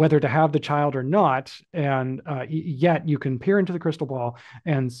 whether to have the child or not, and yet you can peer into the crystal ball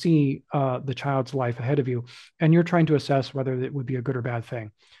and see the child's life ahead of you, and you're trying to assess whether it would be a good or bad thing.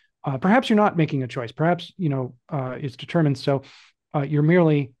 Perhaps you're not making a choice. Perhaps it's determined. So you're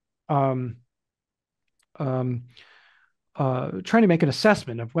merely um, um, trying to make an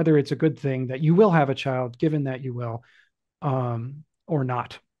assessment of whether it's a good thing that you will have a child, given that you will, or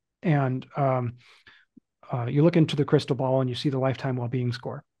not. And you look into the crystal ball and you see the lifetime well-being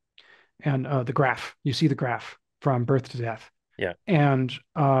score and the graph. You see the graph from birth to death. yeah, And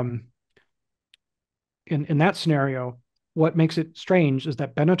in that scenario, what makes it strange is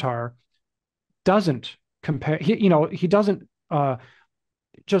that Benatar doesn't compare. He doesn't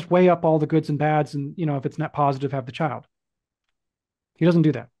just weigh up all the goods and bads, and if it's net positive, have the child. He doesn't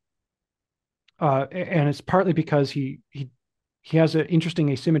do that, and it's partly because he has an interesting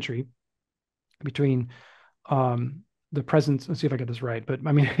asymmetry between the presence. Let's see if I get this right, but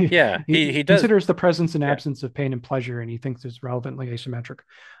I mean, yeah. he He does. considers the presence and Yeah, absence of pain and pleasure, and he thinks it's relevantly asymmetric.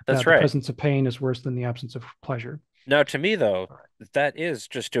 that's That the right. presence of pain is worse than the absence of pleasure. Now, to me though, that is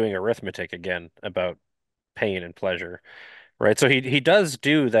just doing arithmetic again about pain and pleasure. Right. So he does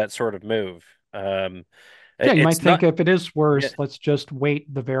do that sort of move. Yeah, you might It's think not, if it is yeah, worse, let's just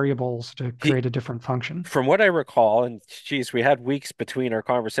weight the variables to he create a different function. from what I recall, and geez, we had weeks between our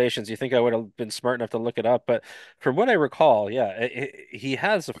conversations. You think I would have been smart enough to look it up, but from what I recall, yeah, he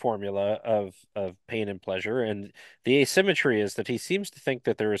has a formula of pain and pleasure, and the asymmetry is that he seems to think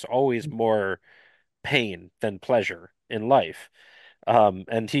that there is always more pain than pleasure in life.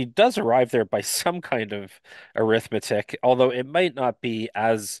 And he does arrive there by some kind of arithmetic, although it might not be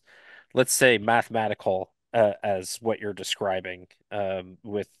as, let's say, mathematical as what you're describing,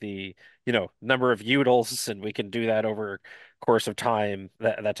 with the, number of utils, and we can do that over course of time,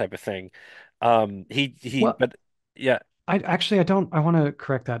 that type of thing. Well, But yeah, I don't. I want to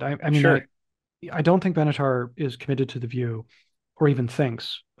correct that. I mean, sure. I don't think Benatar is committed to the view, or even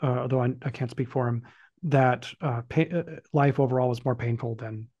thinks, although I can't speak for him, that life overall is more painful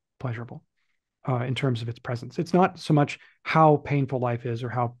than pleasurable in terms of its presence. It's not so much how painful life is or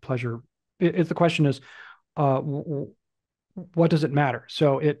how pleasure. The question is, uh, what does it matter?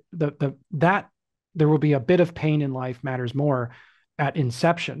 So that there will be a bit of pain in life matters more at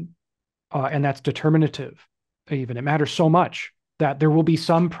inception, and that's determinative. Even it matters so much that there will be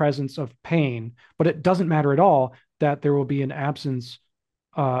some presence of pain, but it doesn't matter at all that there will be an absence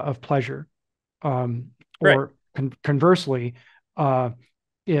of pleasure. Right. Or conversely,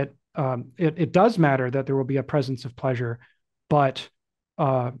 it does matter that there will be a presence of pleasure, but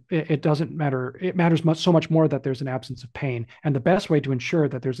it doesn't matter. It matters so much more that there's an absence of pain. And the best way to ensure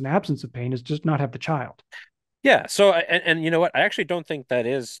that there's an absence of pain is just not have the child. Yeah. So, and you know what? I actually don't think that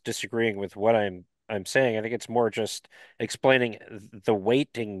is disagreeing with what I'm saying. I think it's more just explaining the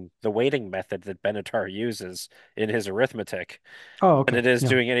weighting method that Benatar uses in his arithmetic Oh, than okay. it is Yeah.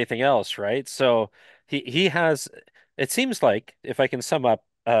 doing anything else, right? So he has. It seems like if I can sum up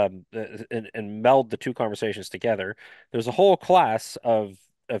and meld the two conversations together, there's a whole class of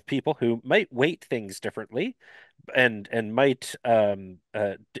people who might weight things differently and might d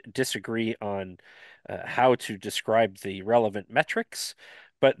disagree on how to describe the relevant metrics,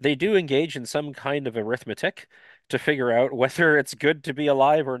 but they do engage in some kind of arithmetic to figure out whether it's good to be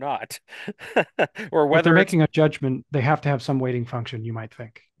alive or not, or Well, if they're whether it's making a judgment, they have to have some weighting function, you might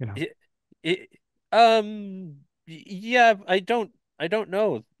think, you know. it, it, yeah, I don't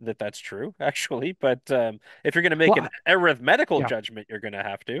know that that's true actually, but if you're going to make an Well, arithmetical yeah, judgment, you're going to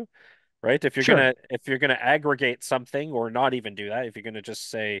have to. Right? If you're sure. gonna if you're gonna aggregate something or not even do that, if you're gonna just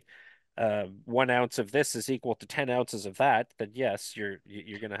say 1 ounce of this is equal to 10 ounces of that, then yes, you're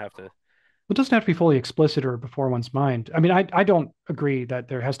gonna have to. It doesn't have to be fully explicit or before one's mind. I mean, I don't agree that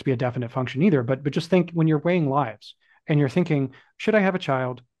there has to be a definite function either, but just think when you're weighing lives and you're thinking, should I have a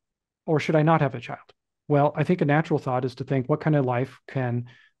child or should I not have a child? Well, I think a natural thought is to think, what kind of life can,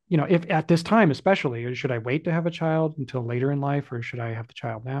 if at this time, especially, should I wait to have a child until later in life, or should I have the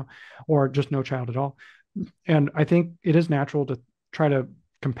child now, or just no child at all? And I think it is natural to try to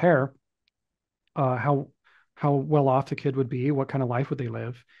compare how well off the kid would be, what kind of life would they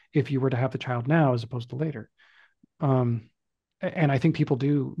live if you were to have the child now as opposed to later. Um, and I think people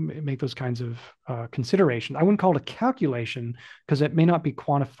do make those kinds of considerations. I wouldn't call it a calculation because it may not be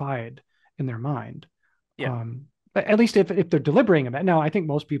quantified in their mind. Yeah, Um, at least if they're deliberating about it. Now, I think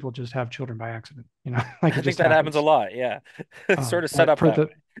most people just have children by accident, like I it think just that happens a happens. lot. Yeah, it's sort of set But up for that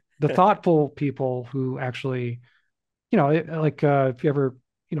the way. thoughtful people who actually, like if you ever,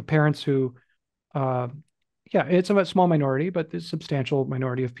 parents who uh, yeah, it's a small minority, but there's a substantial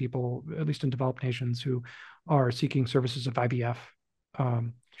minority of people, at least in developed nations, who are seeking services of IVF.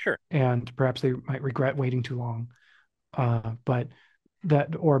 Um, Sure. and perhaps they might regret waiting too long. But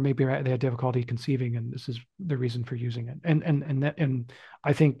that, or maybe they had difficulty conceiving, and this is the reason for using it. And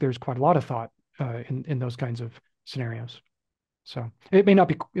I think there's quite a lot of thought in those kinds of scenarios. So it may not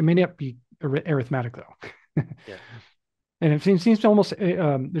be arithmetic though. Yeah. And it seems to almost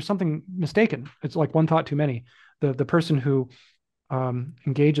there's something mistaken. It's like one thought too many. The person who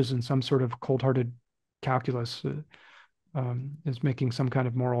engages in some sort of cold-hearted calculus is making some kind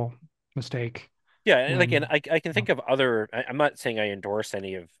of moral mistake Yeah, and like, and when I can you know, think of other. I'm not saying I endorse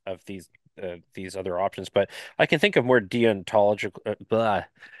any of these other options, but I can think of more deontological,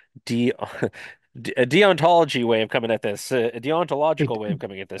 de, a deontology way of coming at this, a a, deontological way of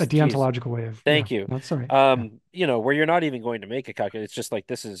coming at a this. Jeez, deontological way of yeah, thank you. that's all right. Yeah. Where you're not even going to make a calculation. It's just like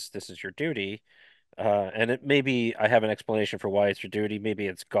this is your duty. And it maybe I have an explanation for why it's your duty. Maybe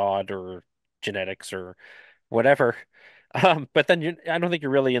it's God or genetics or whatever. But then I don't think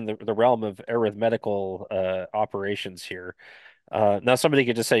you're really in the realm of arithmetical operations here. Now somebody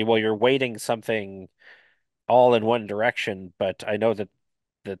could just say, well, you're weighting something all in one direction, but I know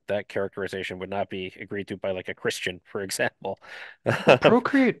that characterization would not be agreed to by like a Christian, for example. Well,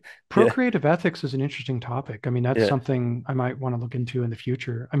 Yeah, procreative ethics is an interesting topic. I mean, that's yeah, something I might want to look into in the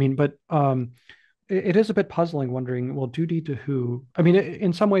future. I mean, but it is a bit puzzling wondering, well, duty to who? I mean,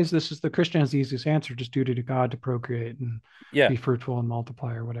 in some ways, this is the Christian has the easiest answer, just duty to God to procreate and yeah, be fruitful and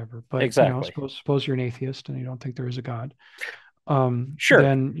multiply or whatever. But, exactly. suppose you're an atheist and you don't think there is a God. Sure.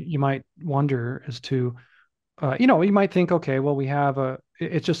 Then you might wonder as to, you might think, okay, well,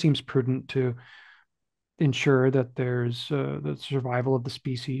 it just seems prudent to ensure that there's the survival of the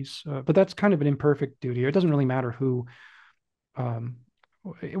species. But that's kind of an imperfect duty. It doesn't really matter who. Um,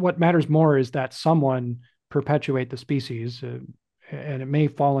 what matters more is that someone perpetuate the species, and it may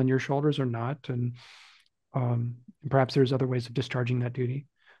fall on your shoulders or not. And perhaps there's other ways of discharging that duty.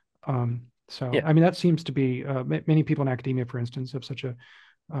 So, Yeah. I mean, that seems to be many people in academia, for instance, have such a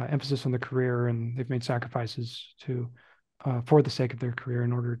emphasis on the career, and they've made sacrifices to for the sake of their career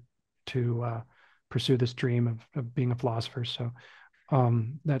in order to pursue this dream of being a philosopher. So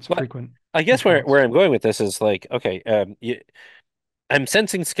that's a Well, frequent I guess response. where I'm going with this is like, okay, I'm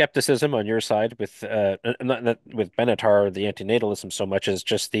sensing skepticism on your side with not with Benatar, the antinatalism so much as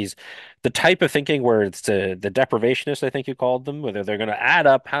just the type of thinking where it's the deprivationist, I think you called them, whether they're going to add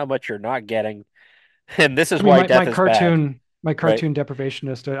up how much you're not getting, and this is I mean, why my death is bad, my right? cartoon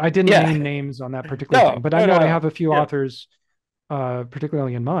deprivationist. I didn't Yeah, name names on that particular thing, no, but I no, know no, I no, have a few yeah, authors,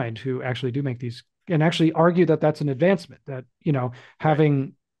 particularly in mind, who actually do make these and actually argue that that's an advancement. That Right.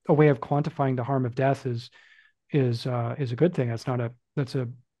 having a way of quantifying the harm of death is a good thing. That's a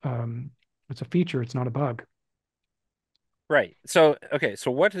um, it's a feature. It's not a bug. Right. So, okay,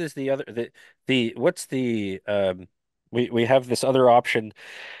 so what is the what's the we have this other option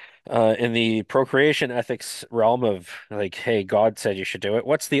in the procreation ethics realm of like, hey, God said you should do it.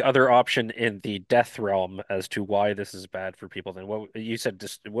 What's the other option in the death realm as to why this is bad for people then? What you said,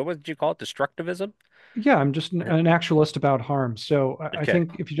 what did you call it? Destructivism? Yeah, I'm just an actualist about harm. So I Okay.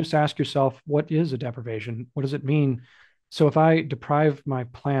 think if you just ask yourself, what is a deprivation? What does it mean? So if I deprive my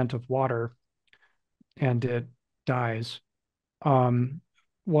plant of water and it dies, um,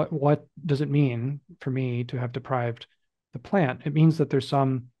 what does it mean for me to have deprived the plant? It means that there's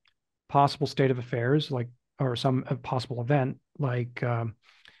some possible state of affairs, like or some possible event, like the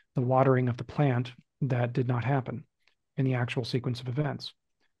watering of the plant that did not happen in the actual sequence of events.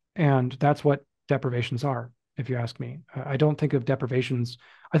 And that's what deprivations are, if you ask me. I don't think of deprivations,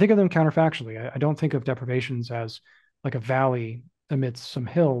 I think of them counterfactually. I don't think of deprivations as like a valley amidst some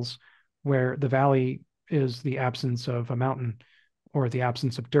hills where the valley is the absence of a mountain or the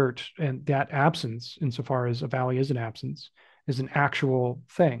absence of dirt. And that absence, insofar as a valley is an absence, is an actual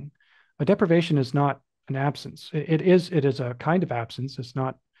thing. A deprivation is not an absence. It is a kind of absence. It's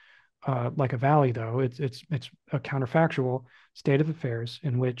not like a valley, though. It's a counterfactual state of affairs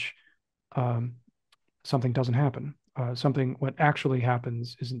in which um, something doesn't happen. Something what actually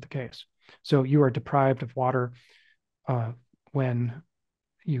happens isn't the case. So you are deprived of water uh, when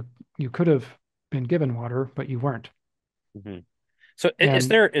you you could have been given water, but you weren't. hmm So And is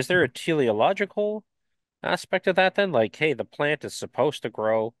there a teleological aspect of that then? Like, hey, the plant is supposed to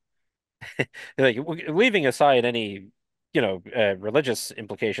grow. Like leaving aside any, religious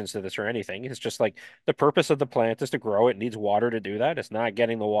implications to this or anything, it's just like the purpose of the plant is to grow. It needs water to do that. It's not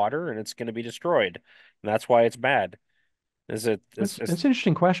getting the water, and it's going to be destroyed, and that's why it's bad. Is it is it's an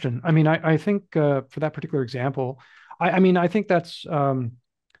interesting question. I mean, I think for that particular example, I mean, I think that's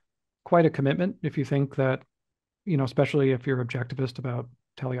quite a commitment if you think that, especially if you're objectivist about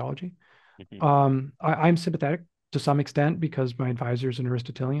teleology. Mhm. I'm sympathetic to some extent because my advisor is an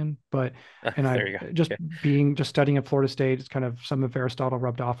Aristotelian, but and I There you go. just Yeah. just studying at Florida State, it's kind of some of Aristotle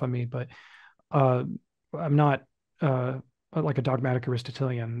rubbed off on me, but uh, I'm not uh, like a dogmatic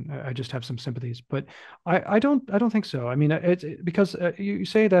Aristotelian. I just have some sympathies, but I don't think so. I mean, because you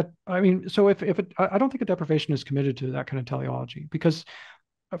say that. I mean, so if I don't think a deprivation is committed to that kind of teleology because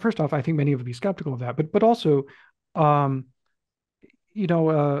first off, I think many would be skeptical of that, but also, um,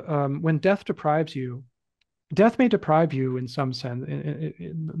 when death may deprive you in some sense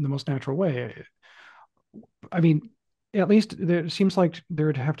in the most natural way. I mean, at least there seems like there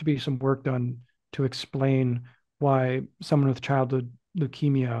would have to be some work done to explain why someone with childhood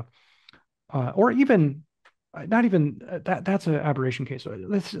leukemia, or even not even that's an aberration case. So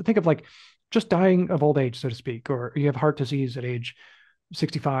let's think of like just dying of old age, so to speak, or you have heart disease at age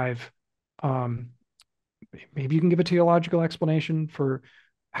 65. Um, Maybe you can give a theological explanation for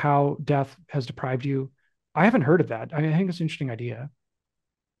how death has deprived you. I haven't heard of that. I think it's an interesting idea.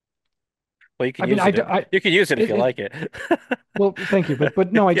 Well, you can I mean, use it. You can use it if you like it. well, thank you,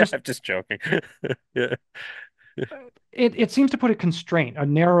 but no, I Yeah, just I'm just joking. Yeah. it seems to put a constraint,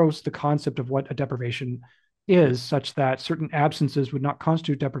 narrows the concept of what a deprivation is, such that certain absences would not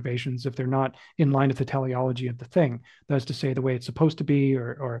constitute deprivations if they're not in line with the teleology of the thing. That is to say, the way it's supposed to be,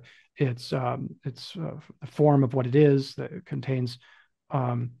 or it's the form of what it is that it contains,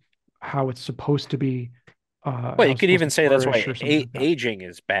 um, how it's supposed to be, Well, how you it's could supposed even to say that's flourish, why or something like that. aging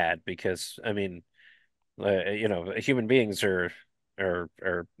is bad because I mean, human beings are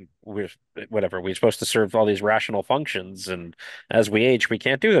we're whatever we're supposed to serve all these rational functions, and as we age, we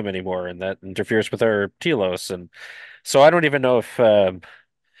can't do them anymore, and that interferes with our telos, and so I don't even know if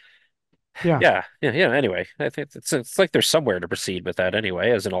Yeah. yeah. Anyway, I think it's like there's somewhere to proceed with that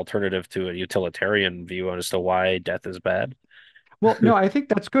anyway, as an alternative to a utilitarian view as to why death is bad. Well, no, I think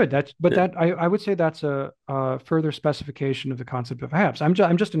that's good. But Yeah, I would say that's a further specification of the concept of haps. I'm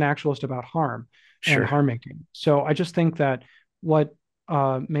just an actualist about harm and sure. harm making. So I just think that what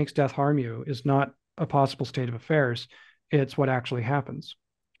makes death harm you is not a possible state of affairs. It's what actually happens.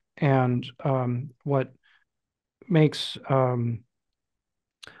 And what makes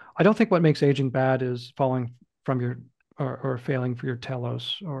I don't think what makes aging bad is falling from your or failing for your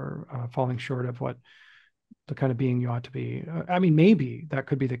telos or falling short of what the kind of being you ought to be. I mean, maybe that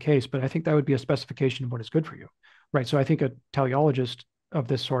could be the case, but I think that would be a specification of what is good for you, right? So I think a teleologist of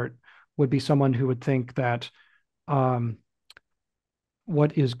this sort would be someone who would think that um,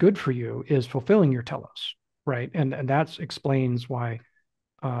 what is good for you is fulfilling your telos, right? And that explains why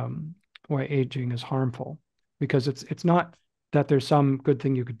why aging is harmful, because it's not that there's some good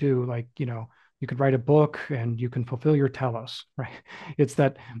thing you could do, like, you could write a book and you can fulfill your telos, right? It's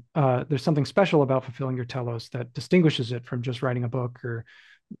that there's something special about fulfilling your telos that distinguishes it from just writing a book or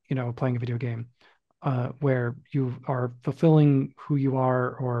playing a video game, where you are fulfilling who you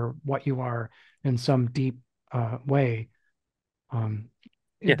are or what you are in some deep way. Um,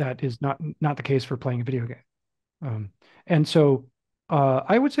 Yeah. that is not the case for playing a video game. And so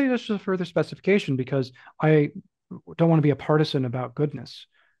I would say that's just further specification because I don't want to be a partisan about goodness.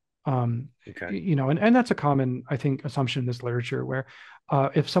 Um, Okay. and that's a common, I think, assumption in this literature where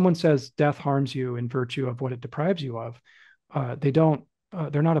if someone says death harms you in virtue of what it deprives you of,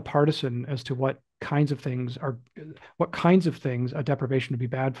 they're not a partisan as to what kinds of things a deprivation would be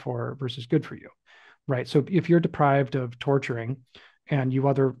bad for versus good for you, right? So if you're deprived of torturing and you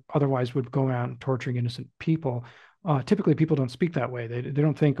otherwise would go around torturing innocent people, typically people don't speak that way. They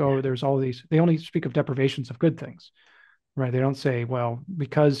don't think, oh, there's all these, they only speak of deprivations of good things, right? They don't say, well,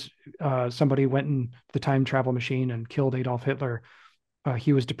 because somebody went in the time travel machine and killed Adolf Hitler,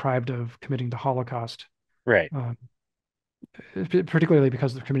 he was deprived of committing the Holocaust, Right. uh, particularly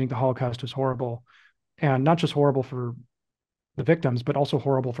because committing the Holocaust is horrible, and not just horrible for the victims, but also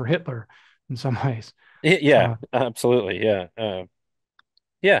horrible for Hitler in some ways. Yeah, Uh, absolutely. Yeah.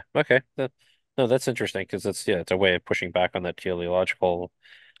 Yeah. Okay. No, that's interesting because it's a way of pushing back on that teleological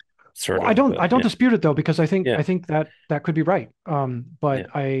sort well, of, I don't yeah, dispute it though, because yeah, I think that that could be right. But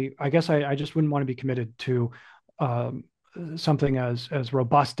yeah, I guess I just wouldn't want to be committed to um, something as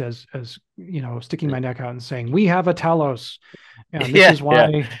robust as sticking my neck out and saying we have a telos, and this yeah, is yeah, why yeah,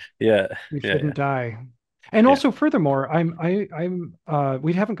 we yeah, yeah, shouldn't die. And yeah. also, furthermore, I'm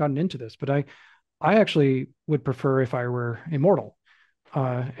we haven't gotten into this, but I actually would prefer if I were immortal,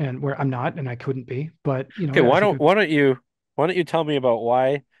 and where I'm not, and I couldn't be. But Okay, I think why don't you tell me about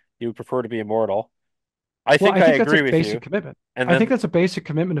why you prefer to be immortal? I well, think I I think that's a agree with basic you, commitment. and I think then that's a basic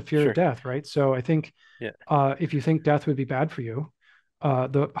commitment of fear of sure, death, right? So I think yeah. if you think death would be bad for you,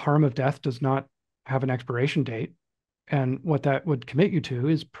 the harm of death does not have an expiration date. And what that would commit you to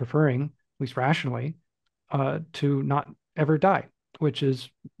is preferring, at least rationally, to not ever die, which is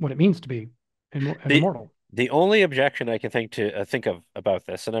what it means to be an The immortal. the only objection I can think of about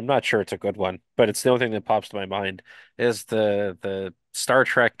this, and I'm not sure it's a good one, but it's the only thing that pops to my mind, is the Star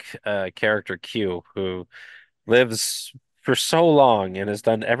Trek character Q, who lives for so long and has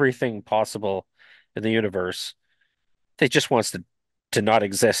done everything possible in the universe. He just wants to not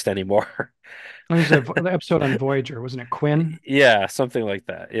exist anymore. There's an episode on Voyager, wasn't it? Quinn. Yeah, something like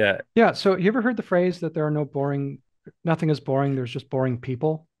that. Yeah. Yeah. So you ever heard the phrase that there are no boring, nothing is boring. There's just boring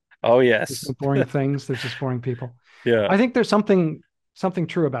people. Oh There's no yes. boring things. There's just boring people. Yeah. I think there's something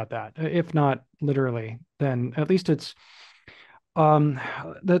true about that. If not literally, then at least it's um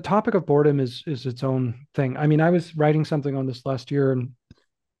the topic of boredom is its own thing. I mean, I was writing something on this last year and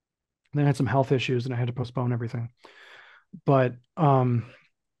then I had some health issues and I had to postpone everything. But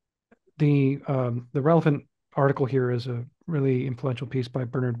the relevant article here is a really influential piece by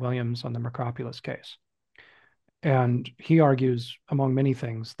Bernard Williams on the Micropolis case. And he argues, among many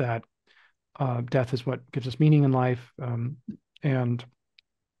things, that death is what gives us meaning in life, and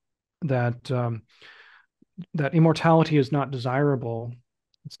that that immortality is not desirable.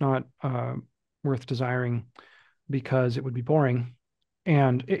 It's not worth desiring because it would be boring.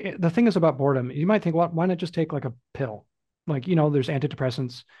 And the thing is about boredom, you might think, well, why not just take like a pill? Like, there's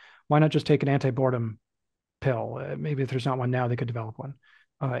antidepressants. Why not just take an anti-boredom pill? Maybe if there's not one now, they could develop one.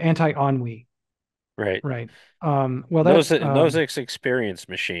 Anti-ennui, Right. right? Well, that Nozick's experience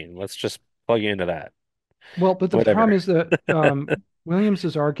machine. Let's just plug into that. but the problem Whatever. is that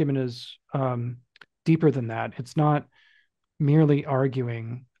Williams's argument is deeper than that. It's not merely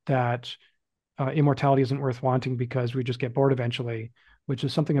arguing that immortality isn't worth wanting because we just get bored eventually, which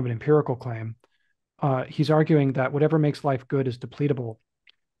is something of an empirical claim. He's arguing that whatever makes life good is depletable,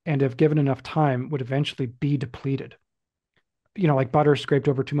 and if given enough time, would eventually be depleted. Like butter scraped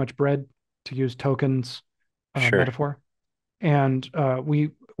over too much bread, to use Tolkien's Sure. metaphor. And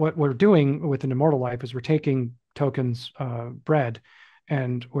what we're doing with an immortal life is we're taking Tolkien's bread,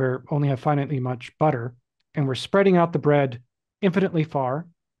 and we're only have finitely much butter, and we're spreading out the bread infinitely far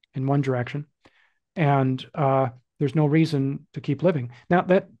in one direction, and there's no reason to keep living. Now,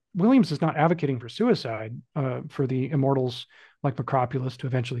 that Williams is not advocating for suicide for the immortals like Macropulis to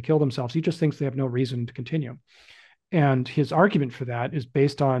eventually kill themselves. He just thinks they have no reason to continue. And his argument for that is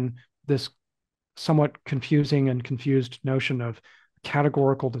based on this somewhat confusing and confused notion of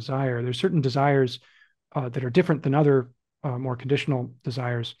categorical desire. There's certain desires that are different than other more conditional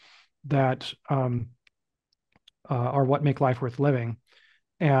desires that are what make life worth living.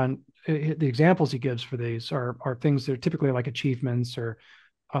 And the examples he gives for these are things that are typically like achievements or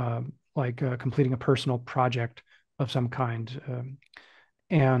like completing a personal project of some kind.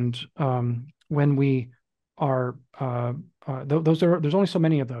 And when we are those are there's only so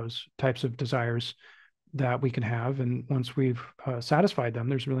many of those types of desires that we can have, and once we've satisfied them,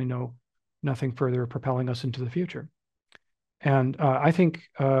 there's really nothing further propelling us into the future. And I think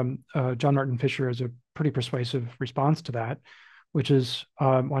John Martin Fisher has a pretty persuasive response to that, which is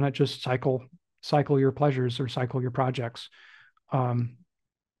why not just cycle your pleasures or cycle your projects? Um,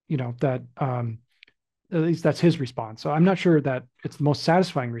 that at least that's his response. So I'm not sure that it's the most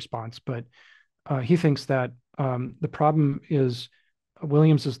satisfying response, but he thinks that the problem is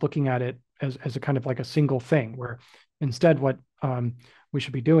Williams is looking at it as a kind of like a single thing, where instead what we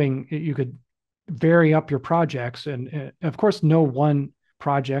should be doing, you could vary up your projects. And of course, no one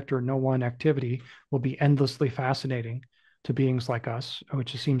project or no one activity will be endlessly fascinating to beings like us,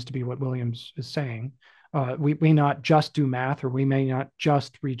 which seems to be what Williams is saying. We may not just do math, or we may not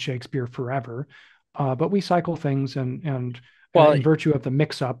just read Shakespeare forever, but we cycle things, and Well, in virtue of the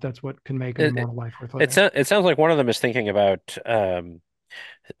mix-up, that's what can make an it immortal life worth living. it sounds like one of them is thinking about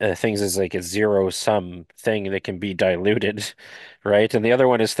things as like a zero sum thing that can be diluted, right? And the other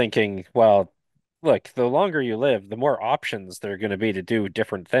one is thinking, well, look, the longer you live, the more options there are going to be to do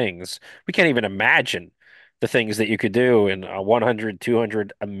different things. We can't even imagine the things that you could do in 100,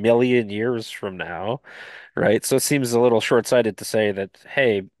 200, a million years from now, right? So it seems a little short-sighted to say that,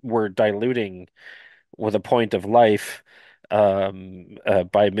 hey, we're diluting with a point of life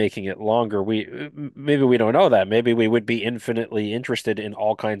by making it longer. Maybe we don't know that. Maybe we would be infinitely interested in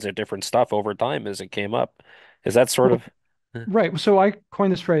all kinds of different stuff over time as it came up. Is that sort Well, of right. So I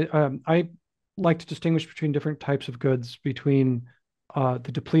coined this phrase. I like to distinguish between different types of goods, between the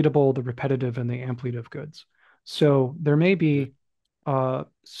depletable, the repetitive, and the amplitive goods. So there may be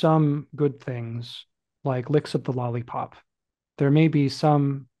some good things like licks of the lollipop. There may be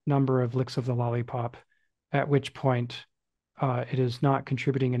some number of licks of the lollipop, at which point it is not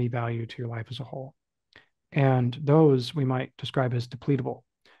contributing any value to your life as a whole. And those we might describe as depletable.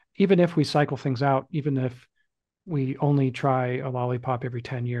 Even if we cycle things out, even if we only try a lollipop every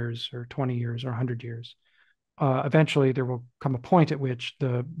 10 years or 20 years or 100 years, eventually there will come a point at which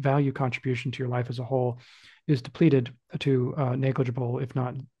the value contribution to your life as a whole is depleted to negligible, if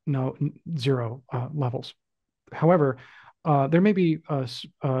not no zero levels. However, there may be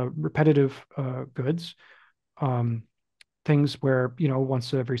repetitive goods, um, things where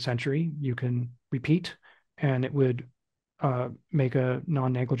once every century you can repeat, and it would make a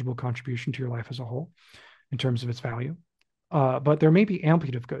non-negligible contribution to your life as a whole in terms of its value. But there may be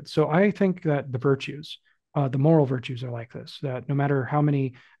amplitive goods. So I think that the virtues, the moral virtues, are like this: that no matter how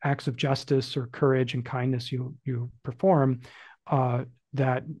many acts of justice or courage and kindness you perform, uh,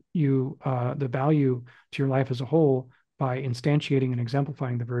 that the value to your life as a whole by instantiating and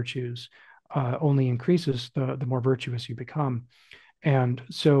exemplifying the virtues only increases the more virtuous you become. And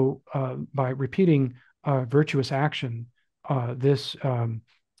so by repeating virtuous action, this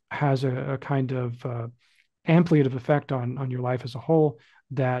has a kind of ampliative effect on your life as a whole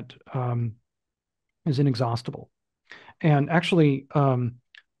that is inexhaustible. And actually,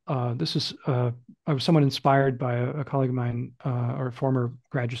 this is I was somewhat inspired by a colleague of mine, or a former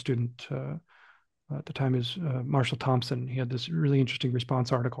graduate student at the time is Marshall Thompson. He had this really interesting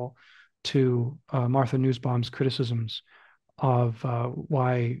response article to Martha Nussbaum's criticisms of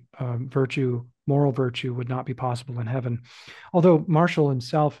why moral virtue, would not be possible in heaven. Although Marshall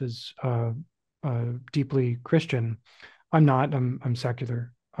himself is deeply Christian, I'm not. I'm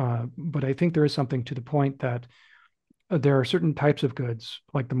secular, but I think there is something to the point that there are certain types of goods,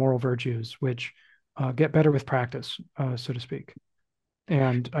 like the moral virtues, which get better with practice, so to speak.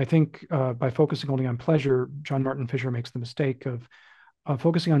 And I think by focusing only on pleasure, John Martin Fisher makes the mistake of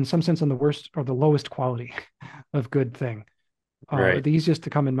focusing on, in some sense, on the worst or the lowest quality of good thing. right? The easiest to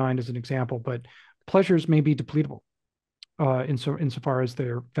come in mind as an example, but pleasures may be depletable insofar as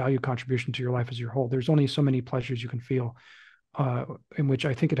their value contribution to your life as your whole. There's only so many pleasures you can feel, in which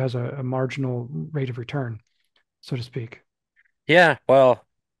I think it has a marginal rate of return, so to speak. Yeah, well,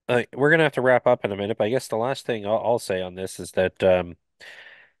 we're gonna have to wrap up in a minute, but I guess the last thing I'll say on this is that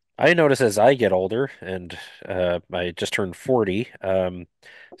I notice as I get older, and I just turned 40, so I'm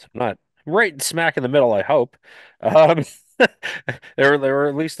not right smack in the middle, I hope. Um, there were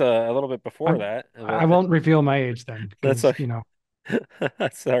at least a little bit before I'm, that, I but won't reveal my age then, that's because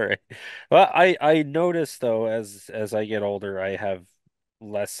that's all right. Well, I notice though as I get older, I have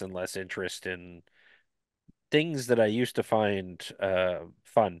less and less interest in things that I used to find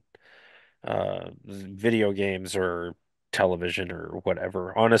fun, video games or television or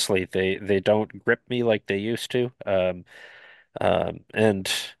whatever. Honestly, they don't grip me like they used to. And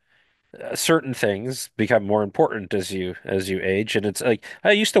certain things become more important as you age, and it's like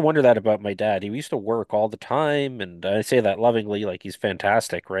I used to wonder that about my dad. He used to work all the time, and I say that lovingly, like he's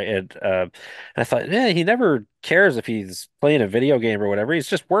fantastic, right? And I thought, yeah, he never cares if he's playing a video game or whatever. He's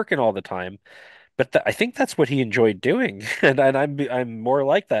just working all the time. But I think that's what he enjoyed doing, and I'm more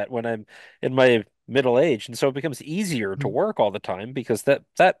like that when I'm in my middle age, and so it becomes easier to Mm. work all the time because that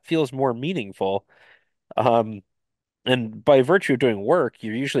feels more meaningful. Um, and by virtue of doing work,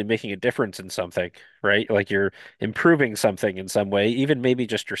 you're usually making a difference in something, right? Like you're improving something in some way, even maybe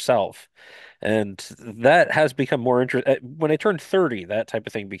just yourself. And that has become more interesting. When I turned 30, that type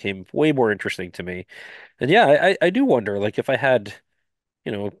of thing became way more interesting to me. And yeah, I do wonder, like if I had,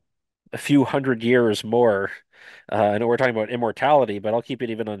 you know, a few hundred years more, I know we're talking about immortality, but I'll keep it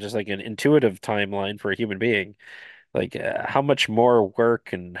even on just like an intuitive timeline for a human being. Like how much more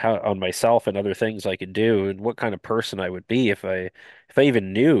work and how on myself and other things I could do, and what kind of person I would be if I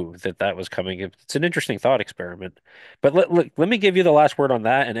even knew that that was coming. It's an interesting thought experiment. But let me give you the last word on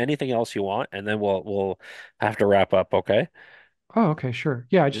that, and anything else you want, and then we'll have to wrap up. Okay? Oh, okay, sure.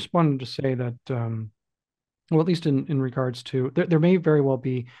 Yeah, I just wanted to say that, well, at least in regards to there may very well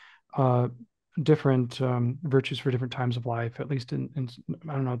be uh, different virtues for different times of life. At least in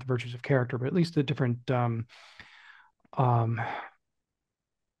I don't know the virtues of character, but at least the different um,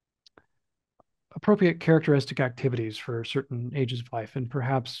 appropriate characteristic activities for certain ages of life, and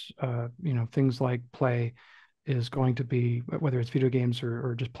perhaps things like play is going to be, whether it's video games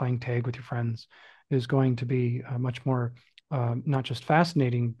or just playing tag with your friends, is going to be much more not just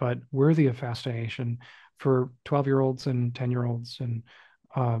fascinating but worthy of fascination for 12-year-olds and 10-year-olds, and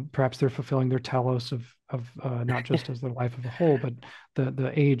perhaps they're fulfilling their telos of not just as their life of a whole, but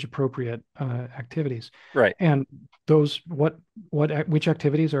the age appropriate activities. Right. And those which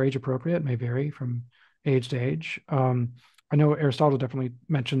activities are age appropriate may vary from age to age. I know Aristotle definitely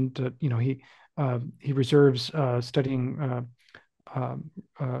mentioned that he reserves studying um,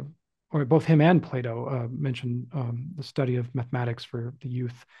 uh, or both him and Plato mentioned the study of mathematics for the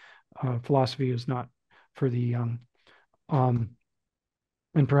youth. Philosophy is not for the young. Um,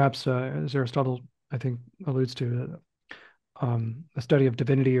 and perhaps, as Aristotle, I think, alludes to, the study of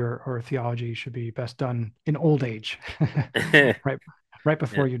divinity or theology should be best done in old age, right, right Yeah.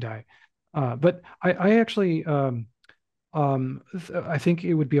 before you die. But I actually, I think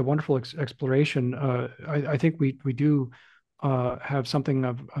it would be a wonderful exploration. I think we do have something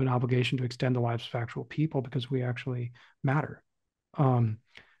of an obligation to extend the lives of actual people because we actually matter, um,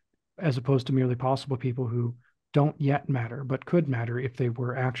 as opposed to merely possible people who don't yet matter but could matter if they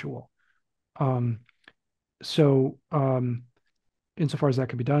were actual. Um, so, insofar as that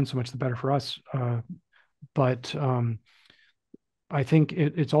can be done, so much the better for us. But I think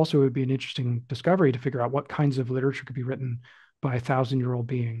it's also would be an interesting discovery to figure out what kinds of literature could be written by 1,000-year-old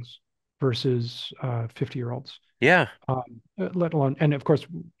beings versus 50-year-olds. Yeah. Let alone, and of course,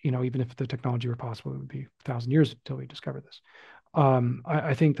 even if the technology were possible, it would be 1,000 years until we discover this.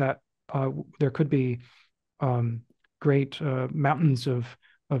 I think that there could be um, great mountains of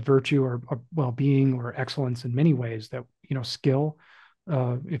virtue or well-being or excellence in many ways that skill.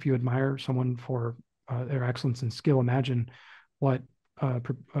 If you admire someone for their excellence in skill, imagine what a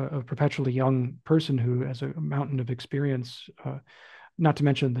perpetually young person who has a mountain of experience, not to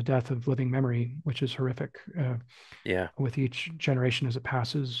mention the death of living memory, which is horrific. Yeah. With each generation as it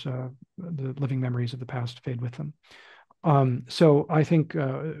passes, the living memories of the past fade with them. So I think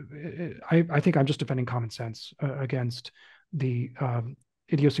I think I'm just defending common sense against the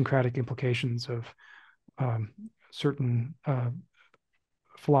idiosyncratic implications of um, certain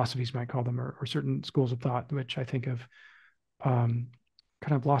philosophies, might call them, or certain schools of thought, which I think have um,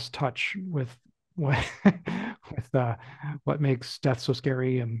 kind of lost touch with what with what makes death so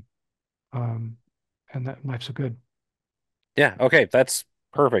scary um, and that life so good. Yeah. Okay. That's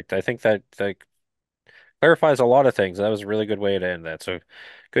perfect. I think that clarifies a lot of things. That was a really good way to end that. So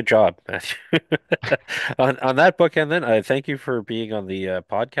good job, Matthew. On that bookend, then, I thank you for being on the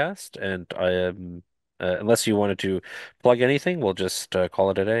podcast. And I am, unless you wanted to plug anything, we'll just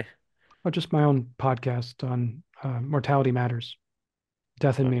call it a day. Or just my own podcast on mortality matters,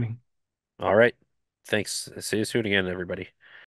 death and Uh, meaning. All right. Thanks. See you soon again, everybody.